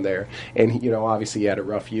game down there. And, obviously he had a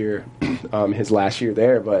rough year his last year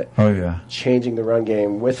there, but changing the run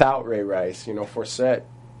game without Ray Rice, Forsett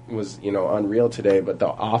was, unreal today, but the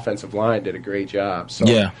offensive line did a great job.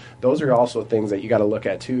 So those are also things that you got to look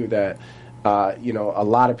at, too, that a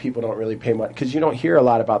lot of people don't really pay much because you don't hear a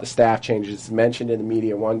lot about the staff changes. It's mentioned in the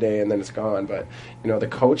media one day and then it's gone. But the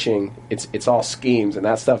coaching, it's all schemes and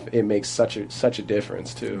that stuff. It makes such a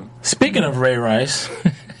difference too. Speaking of Ray Rice,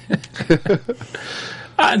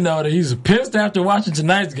 I know that he's pissed after watching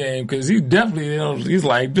tonight's game because he definitely, he's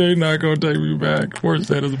like, they're not going to take me back.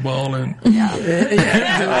 Forsett is balling.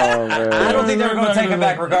 I don't think they were going to take him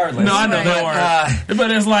back regardless. No, I know they weren't.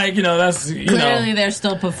 But it's like, that's, clearly they're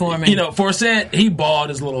still performing. Forsett, he balled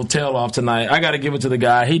his little tail off tonight. I got to give it to the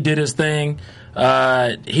guy. He did his thing.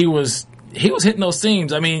 He was hitting those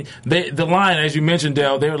seams. I mean, the line, as you mentioned,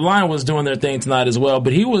 Dale, their line was doing their thing tonight as well.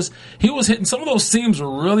 But he was hitting some of those seams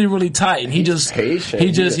were really, really tight, and he was patient. He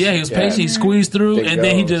was patient. He squeezed through, and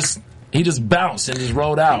then he just bounced and just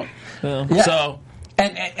rolled out. So.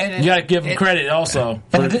 And you got to give him credit also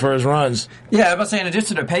for his runs. Yeah, I was saying, in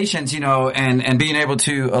addition to patience, and being able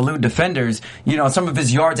to elude defenders, some of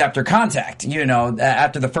his yards after contact,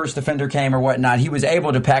 after the first defender came or whatnot, he was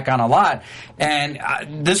able to pack on a lot. And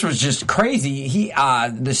this was just crazy.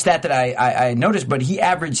 The stat that I noticed, but he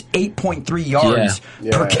averaged 8.3 yards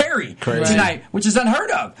per carry tonight, which is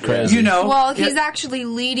unheard of. Crazy. Well, he's actually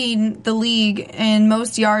leading the league in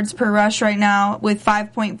most yards per rush right now with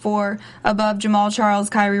 5.4 above Jamal Charles,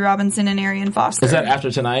 Kyrie Robinson, and Arian Foster. Is that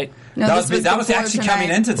after tonight? No, that was actually coming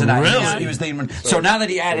into tonight. Really? He was leading. So now that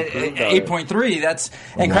he added 8.3, that's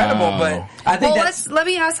incredible. Wow. But I think let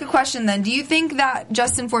me ask a question then. Do you think that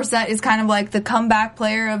Justin Forsett is kind of like the comeback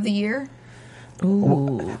player of the year?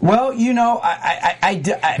 Ooh. Well, I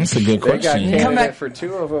That's a good They got question. candidate for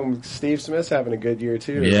two of them. Steve Smith's having a good year,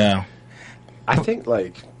 too. Yeah. I think,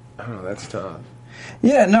 I don't know, that's tough.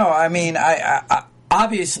 Yeah, no, I mean, I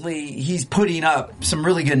obviously he's putting up some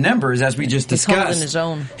really good numbers, as we just discussed. He's holding his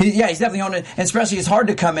own. He's definitely holding it. And especially it's hard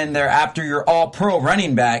to come in there after your all-pro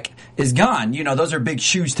running back is gone. Those are big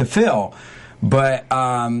shoes to fill. But,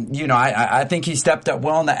 I think he stepped up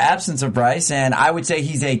well in the absence of Bryce, and I would say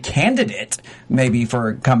he's a candidate maybe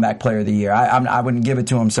for comeback player of the year. I wouldn't give it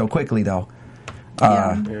to him so quickly, though.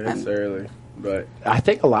 Yeah, it's early. But I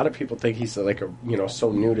think a lot of people think he's so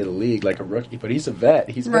new to the league, like a rookie. But he's a vet.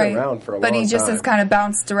 He's been around for a long time. But he just has kind of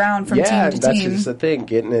bounced around from team to team. Yeah, that's just the thing.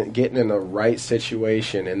 Getting in the right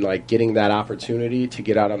situation and getting that opportunity to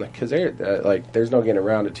get out on because there's no getting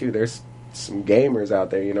around it too. There's some gamers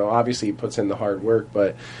out there. Obviously he puts in the hard work,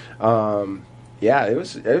 but it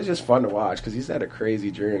was just fun to watch because he's had a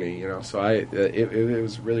crazy journey. So it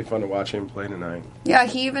was really fun to watch him play tonight. Yeah,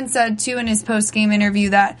 he even said too in his post game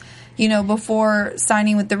interview that before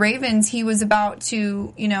signing with the Ravens, he was about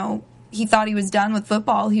to, he thought he was done with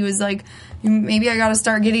football. He was like, maybe I got to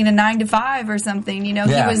start getting a 9 to 5 or something. He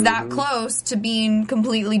was that close to being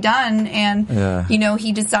completely done, and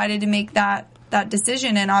he decided to make that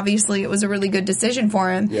decision, and obviously it was a really good decision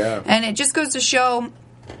for him. Yeah. And it just goes to show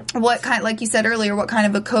what kind, like you said earlier, what kind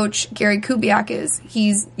of a coach Gary Kubiak is.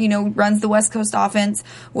 He's, runs the West Coast offense,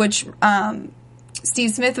 which Steve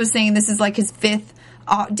Smith was saying this is like his fifth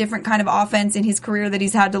different kind of offense in his career that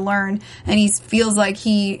he's had to learn, and he feels like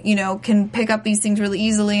he, can pick up these things really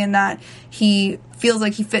easily, and that he feels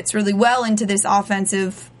like he fits really well into this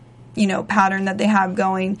offensive pattern that they have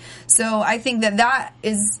going. So I think that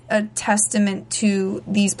is a testament to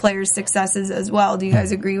these players' successes as well. Do you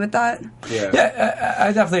guys agree with that? Yeah,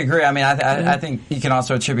 I definitely agree. I mean, I think you can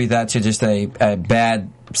also attribute that to just a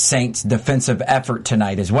bad Saints defensive effort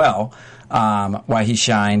tonight as well, why he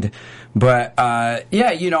shined. But,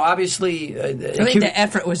 obviously... I think the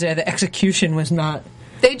effort was there. The execution was not...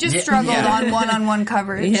 They just struggled on one-on-one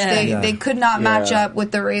coverage. They could not match up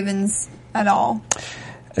with the Ravens at all.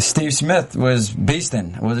 Steve Smith was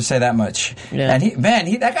beasting. We'll just say that much. Yeah. And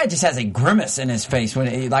that guy just has a grimace in his face when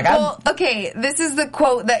this is the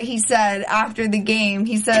quote that he said after the game.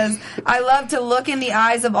 He says, "I love to look in the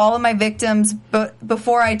eyes of all of my victims, but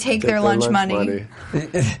before I take their lunch money."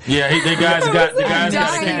 Yeah, the guys got a kick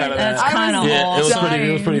out of that. That's kind of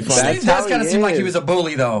it was pretty funny. Steve Smith kind of seemed like he was a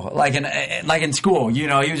bully though, like in school. He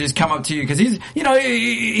would just come up to you because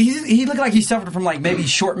he looked like he suffered from maybe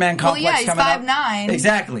short man complex. Well, yeah, he's coming 5'9". up.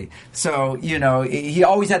 Exactly. So, he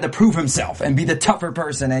always had to prove himself and be the tougher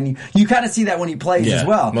person. And you kind of see that when he plays as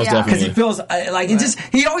well. Most definitely. Because he feels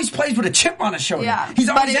he always plays with a chip on his shoulder. Yeah. He's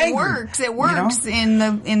always angry. It works.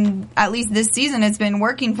 In at least this season, it's been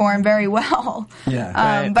working for him very well.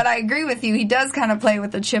 Yeah. But I agree with you. He does kind of play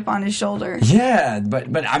with a chip on his shoulder. Yeah.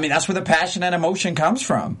 But I mean, that's where the passion and emotion comes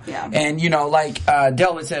from. Yeah. And, like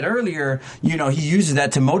Del had said earlier, he uses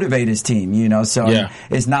that to motivate his team, so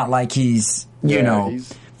it's not like he's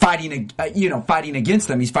fighting against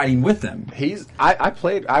them. He's fighting with them.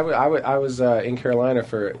 I was in Carolina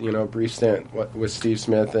for a brief stint with Steve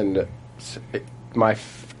Smith, and I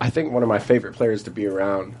think one of my favorite players to be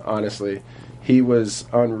around. Honestly, he was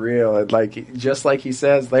unreal. And just like he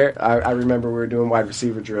says there, I remember we were doing wide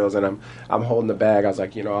receiver drills, and I'm holding the bag. I was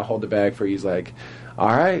like, I'll hold the bag for you. He's like, all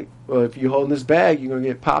right, well, if you holding this bag, you're gonna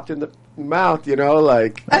get popped in the mouth, just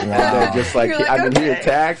like, he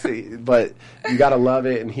attacks, but you gotta love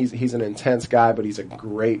it. And he's an intense guy, but he's a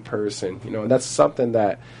great person, and that's something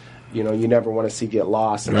that you never want to see get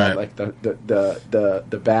lost. And right.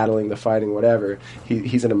 the battling, the fighting, whatever.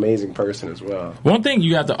 He's an amazing person as well. One thing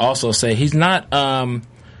you have to also say, he's not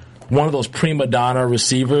one of those prima donna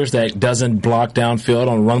receivers that doesn't block downfield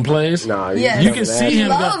on run plays. No, Yes. You can see him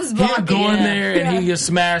loves he'll blocking. go in there and he just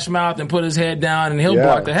smash mouth and put his head down and he'll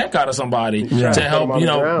block the heck out of somebody to help,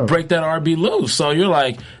 break that RB loose. So you're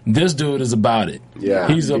like, this dude is about it. Yeah,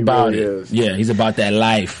 he's about really it. is. Yeah, he's about that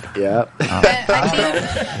life. Yeah.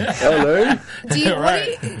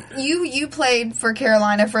 You played for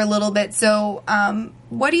Carolina for a little bit, so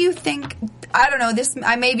what do you think? I don't know.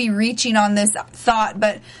 I may be reaching on this thought,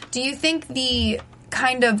 but do you think the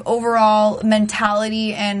kind of overall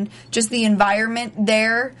mentality and just the environment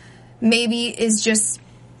there maybe is just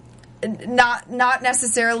not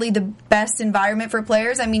necessarily the best environment for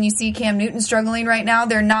players? I mean, you see Cam Newton struggling right now.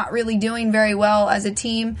 They're not really doing very well as a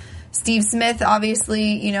team. Steve Smith,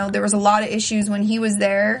 obviously, there was a lot of issues when he was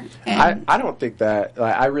there. And I don't think that.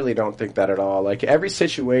 I really don't think that at all. Like, every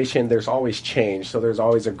situation, there's always change. So there's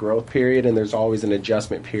always a growth period and there's always an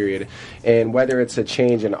adjustment period. And whether it's a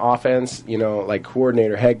change in offense, like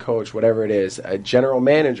coordinator, head coach, whatever it is, a general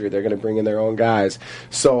manager, they're going to bring in their own guys.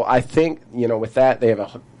 So I think, with that, they have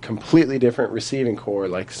a completely different receiving core.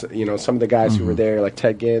 Like, some of the guys who were there, like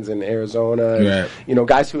Ted Ginn in Arizona, and,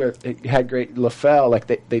 guys who had great LaFell, like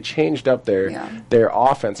they changed up their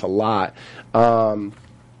offense a lot.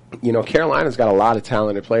 Carolina's got a lot of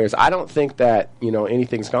talented players. I don't think that,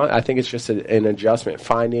 anything's gone. I think it's just an adjustment,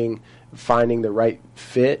 finding the right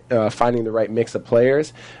fit, finding the right mix of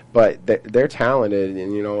players. But they're talented,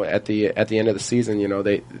 and at the end of the season,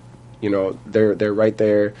 they're right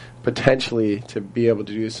there potentially to be able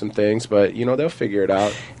to do some things, but they'll figure it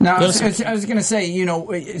out. Now, I was going to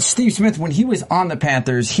say, Steve Smith, when he was on the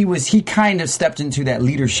Panthers, he kind of stepped into that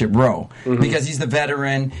leadership role because he's the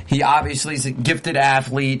veteran. He obviously is a gifted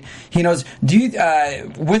athlete. He knows.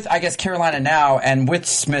 With I guess Carolina now and with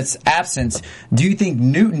Smith's absence, do you think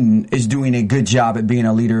Newton is doing a good job at being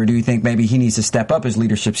a leader, or do you think maybe he needs to step up his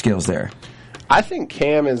leadership skills there? I think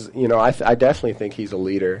Cam is, I definitely think he's a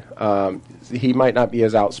leader. He might not be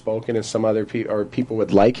as outspoken as some other people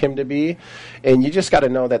would like him to be. And you just got to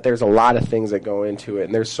know that there's a lot of things that go into it.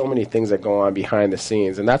 And there's so many things that go on behind the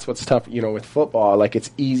scenes. And that's what's tough, with football. Like, it's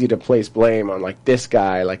easy to place blame on, like, this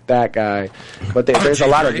guy, like that guy. But there's a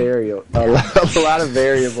lot of variables.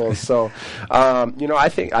 So, I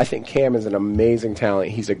think Cam is an amazing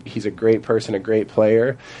talent. He's a great person, a great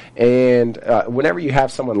player. And whenever you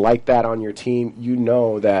have someone like that on your team,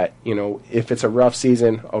 that, if it's a rough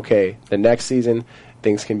season, okay, the next season,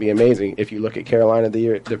 things can be amazing. If you look at Carolina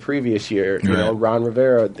the previous year, Ron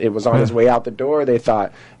Rivera, it was on his way out the door, they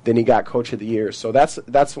thought, then he got Coach of the Year. So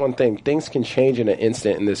that's one thing. Things can change in an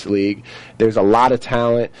instant in this league. There's a lot of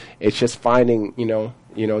talent. It's just finding,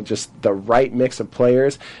 just the right mix of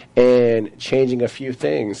players and changing a few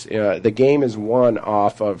things. The game is won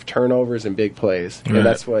off of turnovers and big plays. Right. And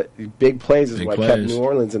that's what big plays kept New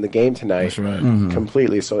Orleans in the game tonight. That's right.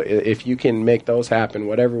 Completely. So if you can make those happen,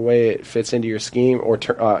 whatever way it fits into your scheme, or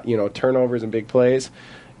turnovers and big plays,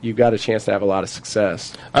 you've got a chance to have a lot of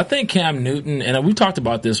success. I think Cam Newton, and we talked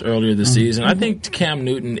about this earlier this season, I think Cam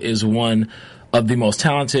Newton is one of the most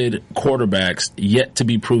talented quarterbacks yet to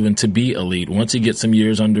be proven to be elite. Once he gets some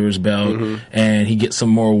years under his belt and he gets some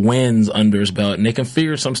more wins under his belt, and they can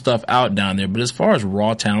figure some stuff out down there. But as far as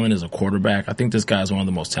raw talent as a quarterback, I think this guy's one of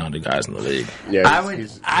the most talented guys in the league. Yeah,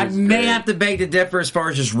 I may have to beg to differ as far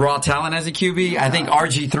as just raw talent as a QB. I think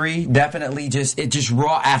RG3 definitely just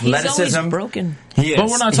raw athleticism. He's always broken. He is. But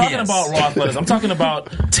we're not talking about raw athleticism. I'm talking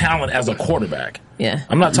about talent as a quarterback. Yeah,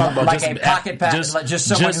 I'm not talking about like a pocket pass, just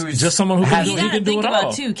someone who can do it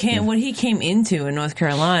all. Too, what he came into in North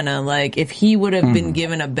Carolina, like if he would have been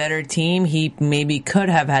given a better team, he maybe could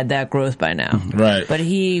have had that growth by now. Right. But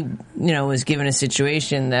he, was given a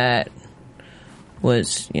situation that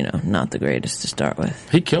was, not the greatest to start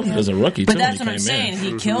with. He killed it as a rookie, too. But that's what I'm saying.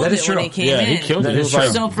 He killed it when he came in. Yeah, he killed it. He was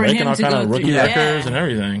like breaking all kind of rookie records and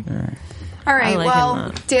everything. Yeah. All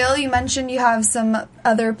right, Dale, you mentioned you have some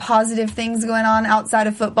other positive things going on outside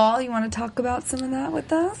of football. You want to talk about some of that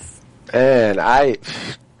with us? And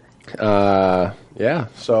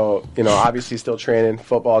so, obviously still training.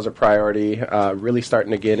 Football is a priority. Really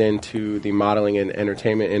starting to get into the modeling and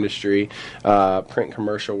entertainment industry, print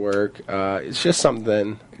commercial work. It's just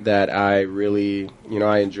something that I really,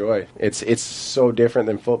 I enjoy. It's so different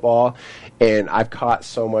than football. And I've caught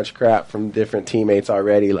so much crap from different teammates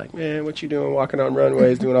already, like, man, what you doing walking on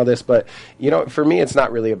runways, doing all this. But, for me, it's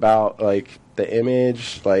not really about, like, the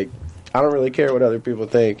image. Like, I don't really care what other people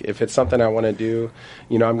think. If it's something I want to do,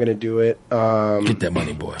 I'm going to do it. Get that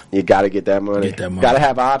money, boy. You got to get that money. Get that money. Got to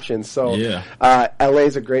have options. So, yeah. LA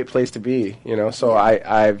is a great place to be. So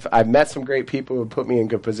I've met some great people who put me in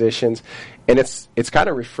good positions, and it's kind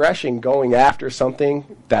of refreshing going after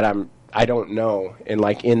something that I don't know, and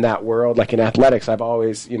like in that world, like in athletics, I've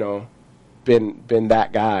always been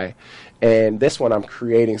that guy, and this one I'm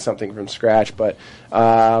creating something from scratch. But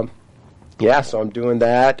so I'm doing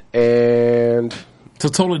that, and it's a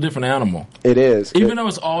totally different animal. It is, even though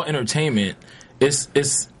it's all entertainment. It's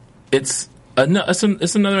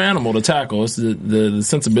another animal to tackle. It's the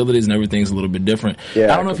sensibilities and everything's a little bit different.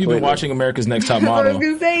 Yeah, I don't know if you've been watching America's Next Top Model. I was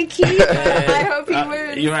going to say Keith. I hope he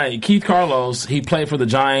wins. You're right. Keith Carlos, he played for the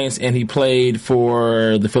Giants and he played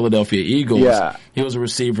for the Philadelphia Eagles. Yeah. He was a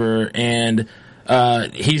receiver, and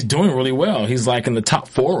he's doing really well. He's like in the top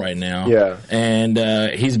 4 right now. Yeah. And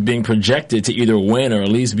he's being projected to either win or at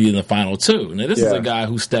least be in the final 2. Now, this is a guy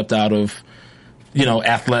who stepped out of,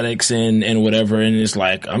 athletics and whatever, and it's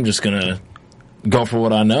like, I'm just going to go for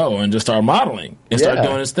what I know and just start modeling and start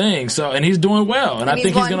doing his thing. So, and he's doing well, and I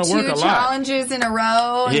think he's going to work a lot. He's won 2 challenges in a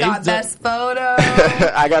row and got best photo.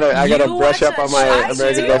 I gotta brush up on my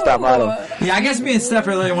American Next Top Model. Yeah, I guess me and Steph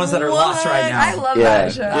are the only ones that are lost right now. I love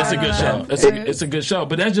that show. It's a good show. It's a good show,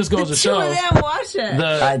 but that just goes to show. Watch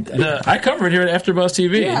it. I cover it here at AfterBuzz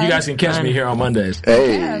TV, and you guys can catch me here on Mondays.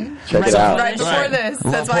 Hey, check it out. Right before this.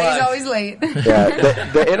 That's why he's always late. Yeah,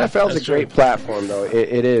 the NFL is a great platform, though.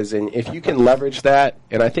 It is, and if you can leverage that,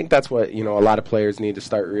 and I think that's what a lot of players need to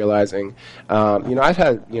start realizing. I've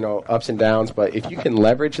had ups and downs, but if you can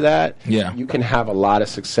leverage that, you can have a lot of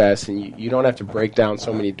success, and you don't have to break down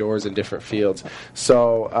so many doors in different fields.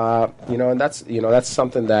 So and that's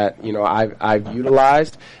something that I've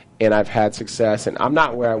utilized, and I've had success, and I'm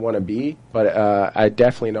not where I want to be, but I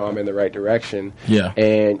definitely know I'm in the right direction. Yeah.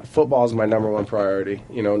 And football is my number one priority,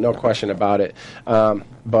 no question about it.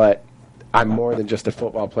 But I'm more than just a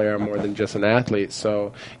football player. I'm more than just an athlete.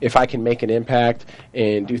 So if I can make an impact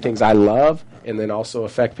and do things I love, and then also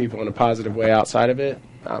affect people in a positive way outside of it,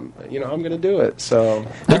 I'm going to do it. So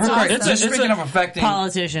speaking of affecting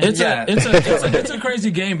politicians, it's a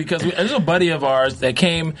crazy game, because there's a buddy of ours that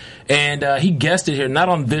came and he guested here, not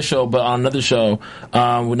on this show but on another show,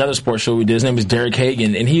 another sports show we did. His name is Derek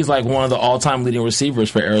Hagan, and he's like one of the all-time leading receivers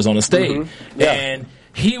for Arizona State. Mm-hmm. Yeah. And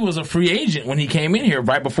he was a free agent when he came in here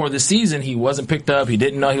right before the season. He wasn't picked up. He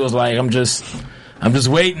didn't know. He was like, I'm just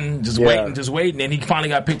waiting, waiting, and he finally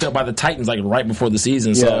got picked up by the Titans like right before the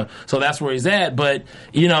season. So that's where he's at. But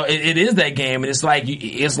it is that game, and it's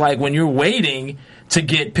like when you're waiting to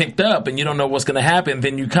get picked up and you don't know what's going to happen,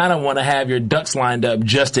 then you kind of want to have your ducks lined up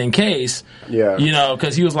just in case. Yeah.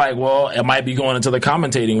 Because he was like, well, it might be going into the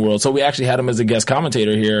commentating world. So we actually had him as a guest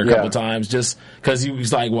commentator here a couple times, just because he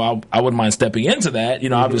was like, well, I wouldn't mind stepping into that.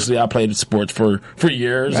 Obviously I played sports for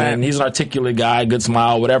years, and he's an articulate guy, good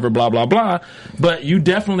smile, whatever, blah, blah, blah. But you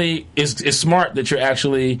definitely, it's smart that you're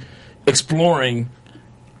actually exploring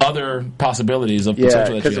other possibilities of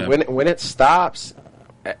potential that you have. Because when it stops,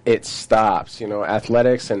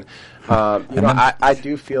 athletics, and I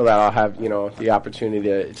do feel that I'll have the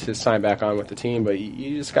opportunity to sign back on with the team, but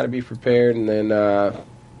you just got to be prepared, and then I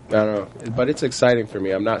don't know, but it's exciting for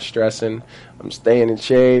me. I'm not stressing, I'm staying in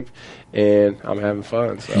shape, and I'm having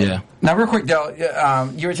fun. So. Yeah. Now, real quick, Dale,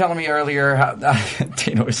 you were telling me earlier how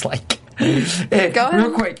Dana was like. Hey, go ahead.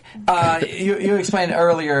 Real quick, you explained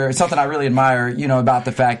earlier something I really admire, about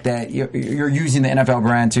the fact that you're using the NFL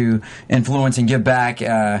brand to influence and give back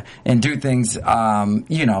and do things,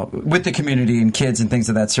 with the community and kids and things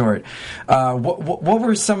of that sort. What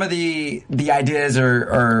were some of the ideas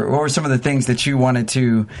or what were some of the things that you wanted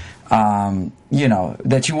to,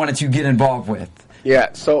 get involved with?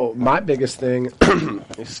 Yeah, so my biggest thing,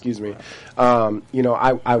 excuse me,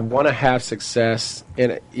 I want to have success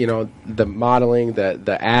in, the modeling,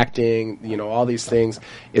 the acting, all these things.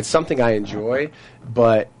 It's something I enjoy,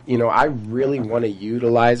 but, I really want to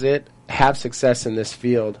utilize it, have success in this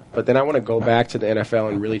field, but then I want to go back to the NFL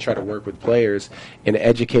and really try to work with players and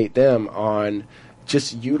educate them on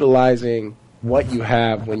just utilizing what you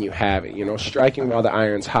have when you have it, striking while the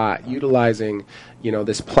iron's hot, utilizing,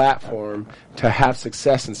 this platform to have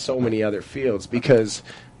success in so many other fields, because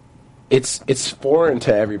it's foreign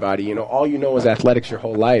to everybody. All is athletics your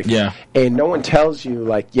whole life. Yeah. And no one tells you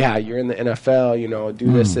you're in the NFL,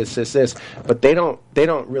 do this, but they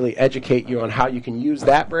don't really educate you on how you can use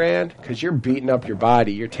that brand, because you're beating up your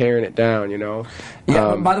body, you're tearing it down,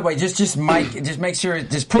 Yeah, by the way, just Mike, just make sure,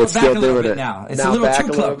 just pull it back a little bit now. It's a little too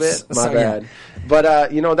close. My bad.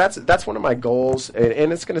 But that's one of my goals,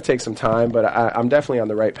 and it's going to take some time. But I'm definitely on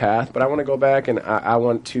the right path. But I want to go back, and I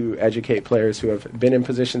want to educate players who have been in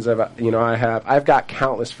positions of I've got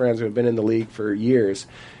countless friends who have been in the league for years,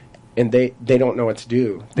 and they don't know what to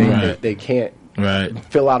do. They can't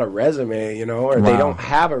fill out a resume, or they don't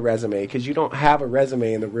have a resume, because you don't have a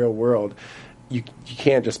resume in the real world. You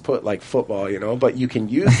can't just put like football, but you can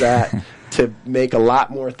use that to make a lot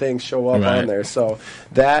more things show up on there. So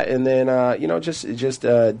that, and then just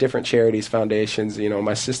different charities, foundations.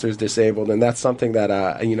 My sister's disabled, and that's something that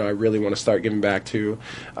I really want to start giving back to.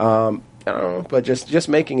 I don't know, but just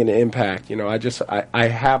making an impact. I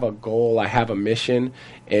have a goal, I have a mission,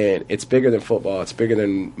 and it's bigger than football. It's bigger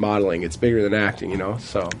than modeling. It's bigger than acting.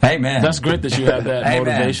 So. Hey man, that's great that you have that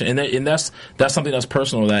motivation, and that's something that's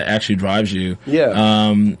personal that actually drives you.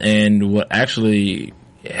 Yeah. And what actually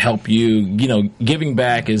help you, giving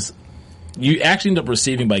back is. You actually end up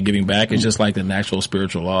receiving by giving back. It's just like the natural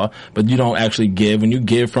spiritual law, but you don't actually give. When you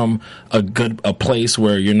give from a place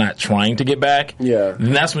where you're not trying to get back,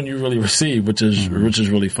 then that's when you really receive, which is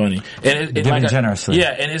really funny. And giving generously,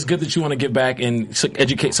 and it's good that you want to give back and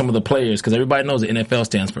educate some of the players, because everybody knows the NFL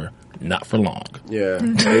stands for not for long. Yeah,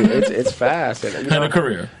 it's fast and a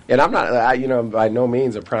career. And I'm not, by no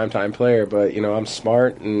means a primetime player, but I'm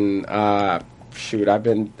smart and I've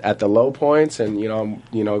been at the low points, and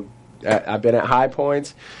I've been at high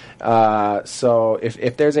points, so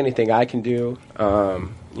if there's anything I can do,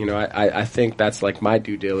 I think that's like my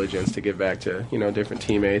due diligence to give back to different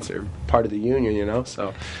teammates or part of the union.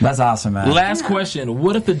 So that's awesome, man. Last question: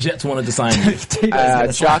 what if the Jets wanted to sign you?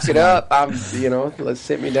 Chalk it up. Let's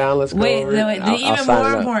sit me down. Let's go. Wait, the even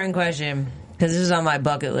more important question, because this is on my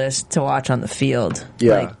bucket list to watch on the field.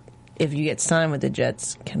 Yeah. Like, if you get signed with the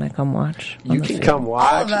Jets, can I come watch? You can come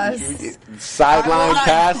watch. All of us. Sideline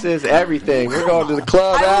passes, everything. We're going to the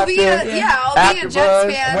club I'll be a Jets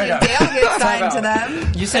fan if Dale gets signed to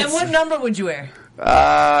them. And what number would you wear?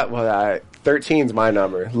 13's my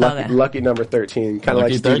number. Lucky number 13. Kind of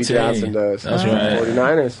like Stevie Johnson does. That's right.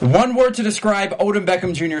 49ers. One word to describe Odom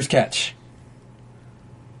Beckham Jr.'s catch.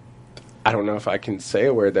 I don't know if I can say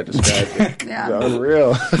a word that describes it. Yeah. It's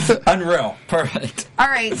unreal. Unreal. Perfect. All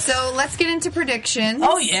right, so let's get into predictions.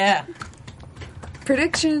 Oh, yeah.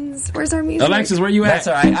 Predictions. Where's our music? Alexis, where you at? That's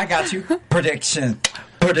all right. I got you. Prediction.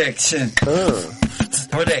 Predictions. Yep.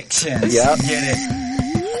 Get it.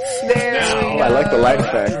 There we go. I like the light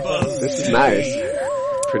effect. This is nice.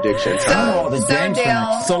 Prediction time.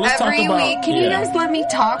 Dale, so let's every talk about, week, can you guys let me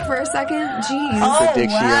talk for a second? Jeez.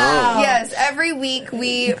 Prediction. Wow. Yes, every week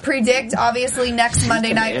we predict, obviously, next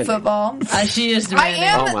Monday Night Football. She is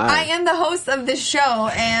demanding. I am the host of this show,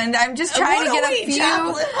 and I'm just trying to get a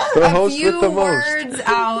few words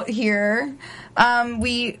out here.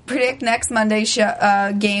 We predict next Monday's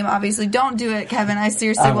game. Obviously, don't do it, Kevin. I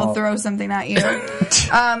seriously will throw something at you.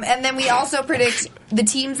 And then we also predict the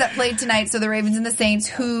teams that played tonight. So the Ravens and the Saints,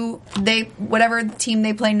 whatever team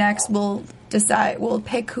they play next, will decide. We'll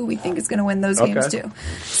pick who we think is going to win those games too.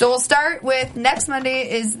 So we'll start with next Monday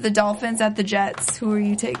is the Dolphins at the Jets. Who are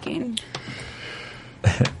you taking?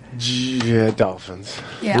 Dolphins.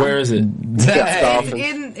 Yeah. Where is it?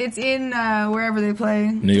 Dolphins. It's in wherever they play.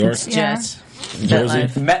 New York. Jets. Jersey.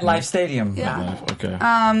 MetLife Stadium. Yeah. Okay.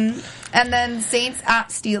 And then Saints at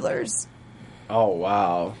Steelers. Oh,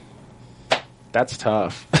 wow. That's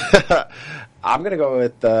tough. I'm going to go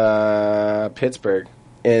with Pittsburgh.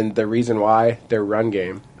 And the reason why, their run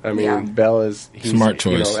game. I mean, Bell he's smart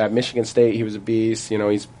choice. At Michigan State, he was a beast.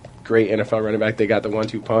 He's great NFL running back. They got the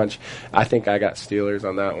 1-2 punch. I think I got Steelers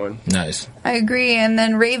on that one. Nice. I agree. And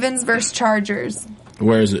then Ravens versus Chargers.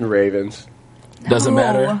 Where is it? Ravens. Doesn't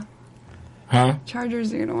matter. Huh?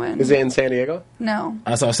 Chargers are going to win. Is it in San Diego? No.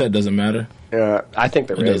 As I said, doesn't matter. I think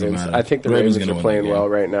the Ravens. I think the Ravens are playing well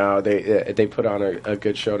right now. They put on a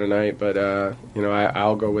good show tonight, but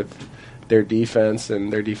I'll go with their defense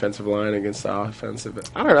and their defensive line against the offensive.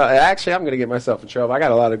 I don't know. Actually, I'm going to get myself in trouble. I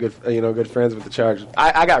got a lot of good friends with the Chargers.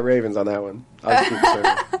 I got Ravens on that one. I'll just keep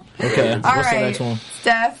it okay. All What's right, the next one?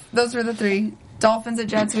 Steph. Those were the three. Dolphins at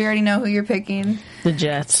Jets. We already know who you're picking. The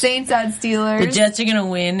Jets. Saints at Steelers. The Jets are going to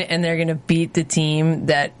win, and they're going to beat the team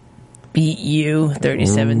that beat you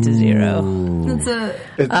 37-0. This is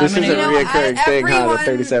a reoccurring thing, huh?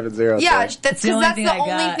 The 37-0. Yeah, that's because that's the only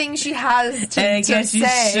got. thing she has to, and I guess to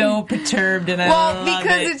say. She's so perturbed, and I love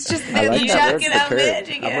because it. it's just I like the that Jets. word,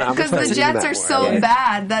 perturbed. Because the Jets are so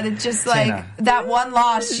bad that it's just like that one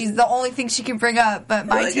loss. She's the only thing she can bring up. But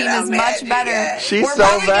my team is much better. She's We're so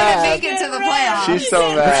probably bad. going to make it to the playoffs. She's so But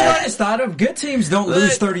you bad. just thought of good teams don't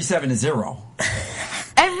lose 37-0.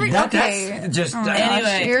 Okay. That's just Oh my gosh,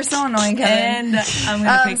 Anyway. you're so annoying, Kevin. And I'm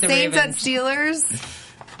going to pick the Saints Ravens. at Steelers.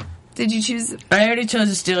 Did you choose? I already chose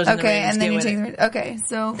the Steelers. And the Okay, Ravens. and then Get you with take it. the. Okay,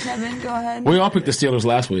 so Kevin, go ahead. We all picked the Steelers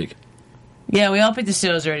last week Yeah, we all picked the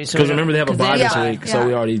Steelers already. So because remember they have a bye this Yeah, week, yeah. so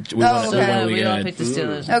we won okay. So a week we all ahead. picked the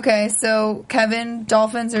Steelers. Okay, so Kevin,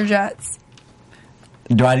 Dolphins or Jets?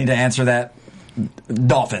 Do I need to answer that?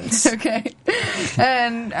 Dolphins. Okay,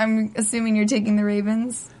 and I'm assuming you're taking the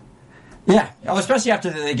Ravens. Yeah, oh, especially after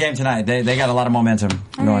the game tonight. They got a lot of momentum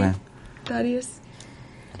going in. Thaddeus.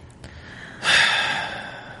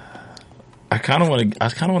 I kind of want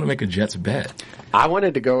to make a Jets bet. I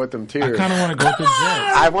wanted to go with them too. I kind of want to go with the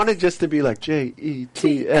Jets. I wanted just to be like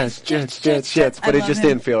Jets, Jets, but it just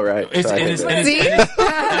didn't feel right. It's, so I and think it's, that- and See?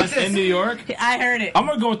 it's in New York. I heard it. I'm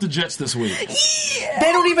gonna go with the Jets this week.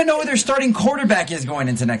 They don't even know who their starting quarterback is going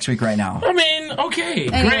into next week right now. I mean, okay,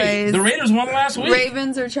 great. Anyways. The Raiders won last week.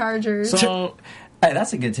 Ravens or Chargers? So Hey,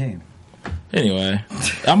 that's a good team. anyway,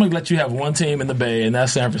 I'm gonna let you have one team in the Bay, and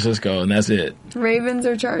that's San Francisco, and that's it. Ravens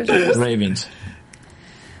or Chargers? Ravens.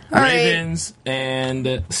 All right. Ravens and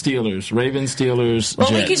Steelers. Ravens, Steelers, Well,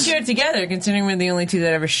 we Jets. can share it together, considering we're the only two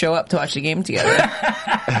that ever show up to watch the game together.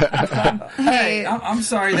 Hey, I'm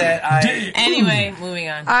sorry that I. Anyway, moving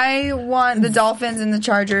on. I want the Dolphins and the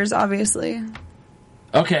Chargers, obviously.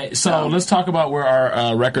 Okay, so let's talk about where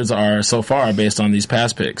our records are so far based on these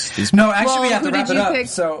past picks. These, No, actually, Well, we have to who wrap did it you up. pick?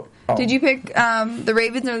 So, Did you pick the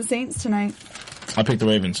Ravens or the Saints tonight? I picked the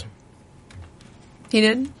Ravens. He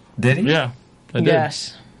did? Did he? Yeah, I did.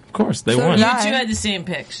 Yes. Of course, they So won. did You I. two had the same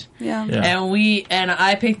picks. Yeah. Yeah. And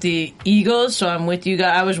I picked the Eagles, so I'm with you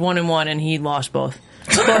guys. I was 1-1 and he lost both.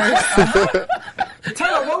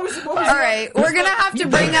 Tyler, what was All right, we're going to have to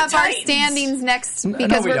bring up our Titans. standings next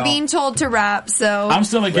because we we're don't. being told to wrap, so... I'm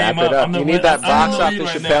still a Wrap game it up. up. You need that I'm box in off the the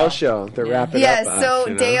lead right Chappelle now. show to wrap it Yes, up. so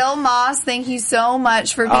you know? Dale Moss, thank you so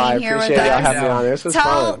much for being I here with appreciate y'all us. having me on. This was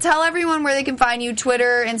fun. Tell everyone where they can find you,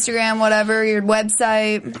 Twitter, Instagram, whatever, your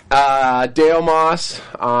website. Dale Moss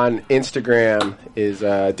on Instagram is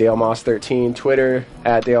Dale Moss 13. Twitter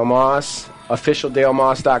at Dale Moss.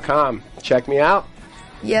 OfficialDaleMoss.com. Check me out.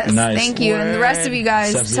 Yes, Nice. thank you. And the rest of you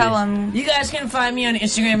guys, Steph Z. tell them. You guys can find me on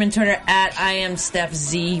Instagram and Twitter at I am Steph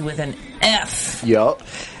Z with an F. Yup.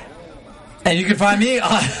 And you can find me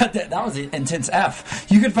on, that was an intense F.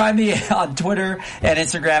 You can find me on Twitter and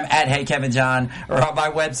Instagram at HeyKevinJohn or on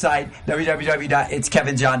my website,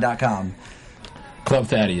 www.itskevinjohn.com. Club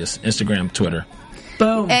Thaddeus, Instagram, Twitter.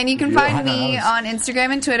 Boom. And you can find I know, me that on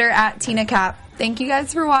Instagram and Twitter at Tina Cap. Thank you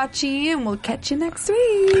guys for watching, and we'll catch you next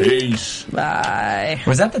week. Peace. Bye.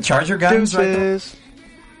 Was that the Charger guns right there? Deuces.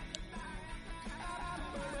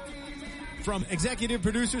 From executive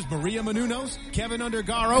producers Maria Menounos, Kevin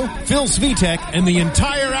Undergaro, Phil Svitek, and the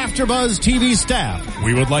entire AfterBuzz TV staff,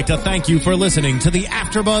 we would like to thank you for listening to the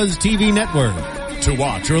AfterBuzz TV network. To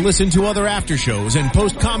watch or listen to other after shows and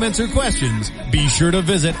post comments or questions, be sure to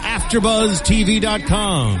visit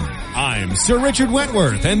AfterBuzzTV.com. I'm Sir Richard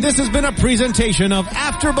Wentworth, and this has been a presentation of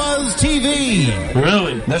AfterBuzz TV.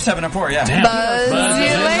 Really? They're 7-4, yeah. Buzz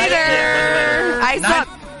you later. I suck.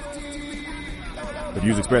 The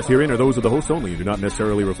views expressed herein are those of the hosts only and do not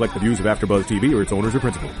necessarily reflect the views of AfterBuzz TV or its owners or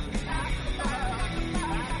principals.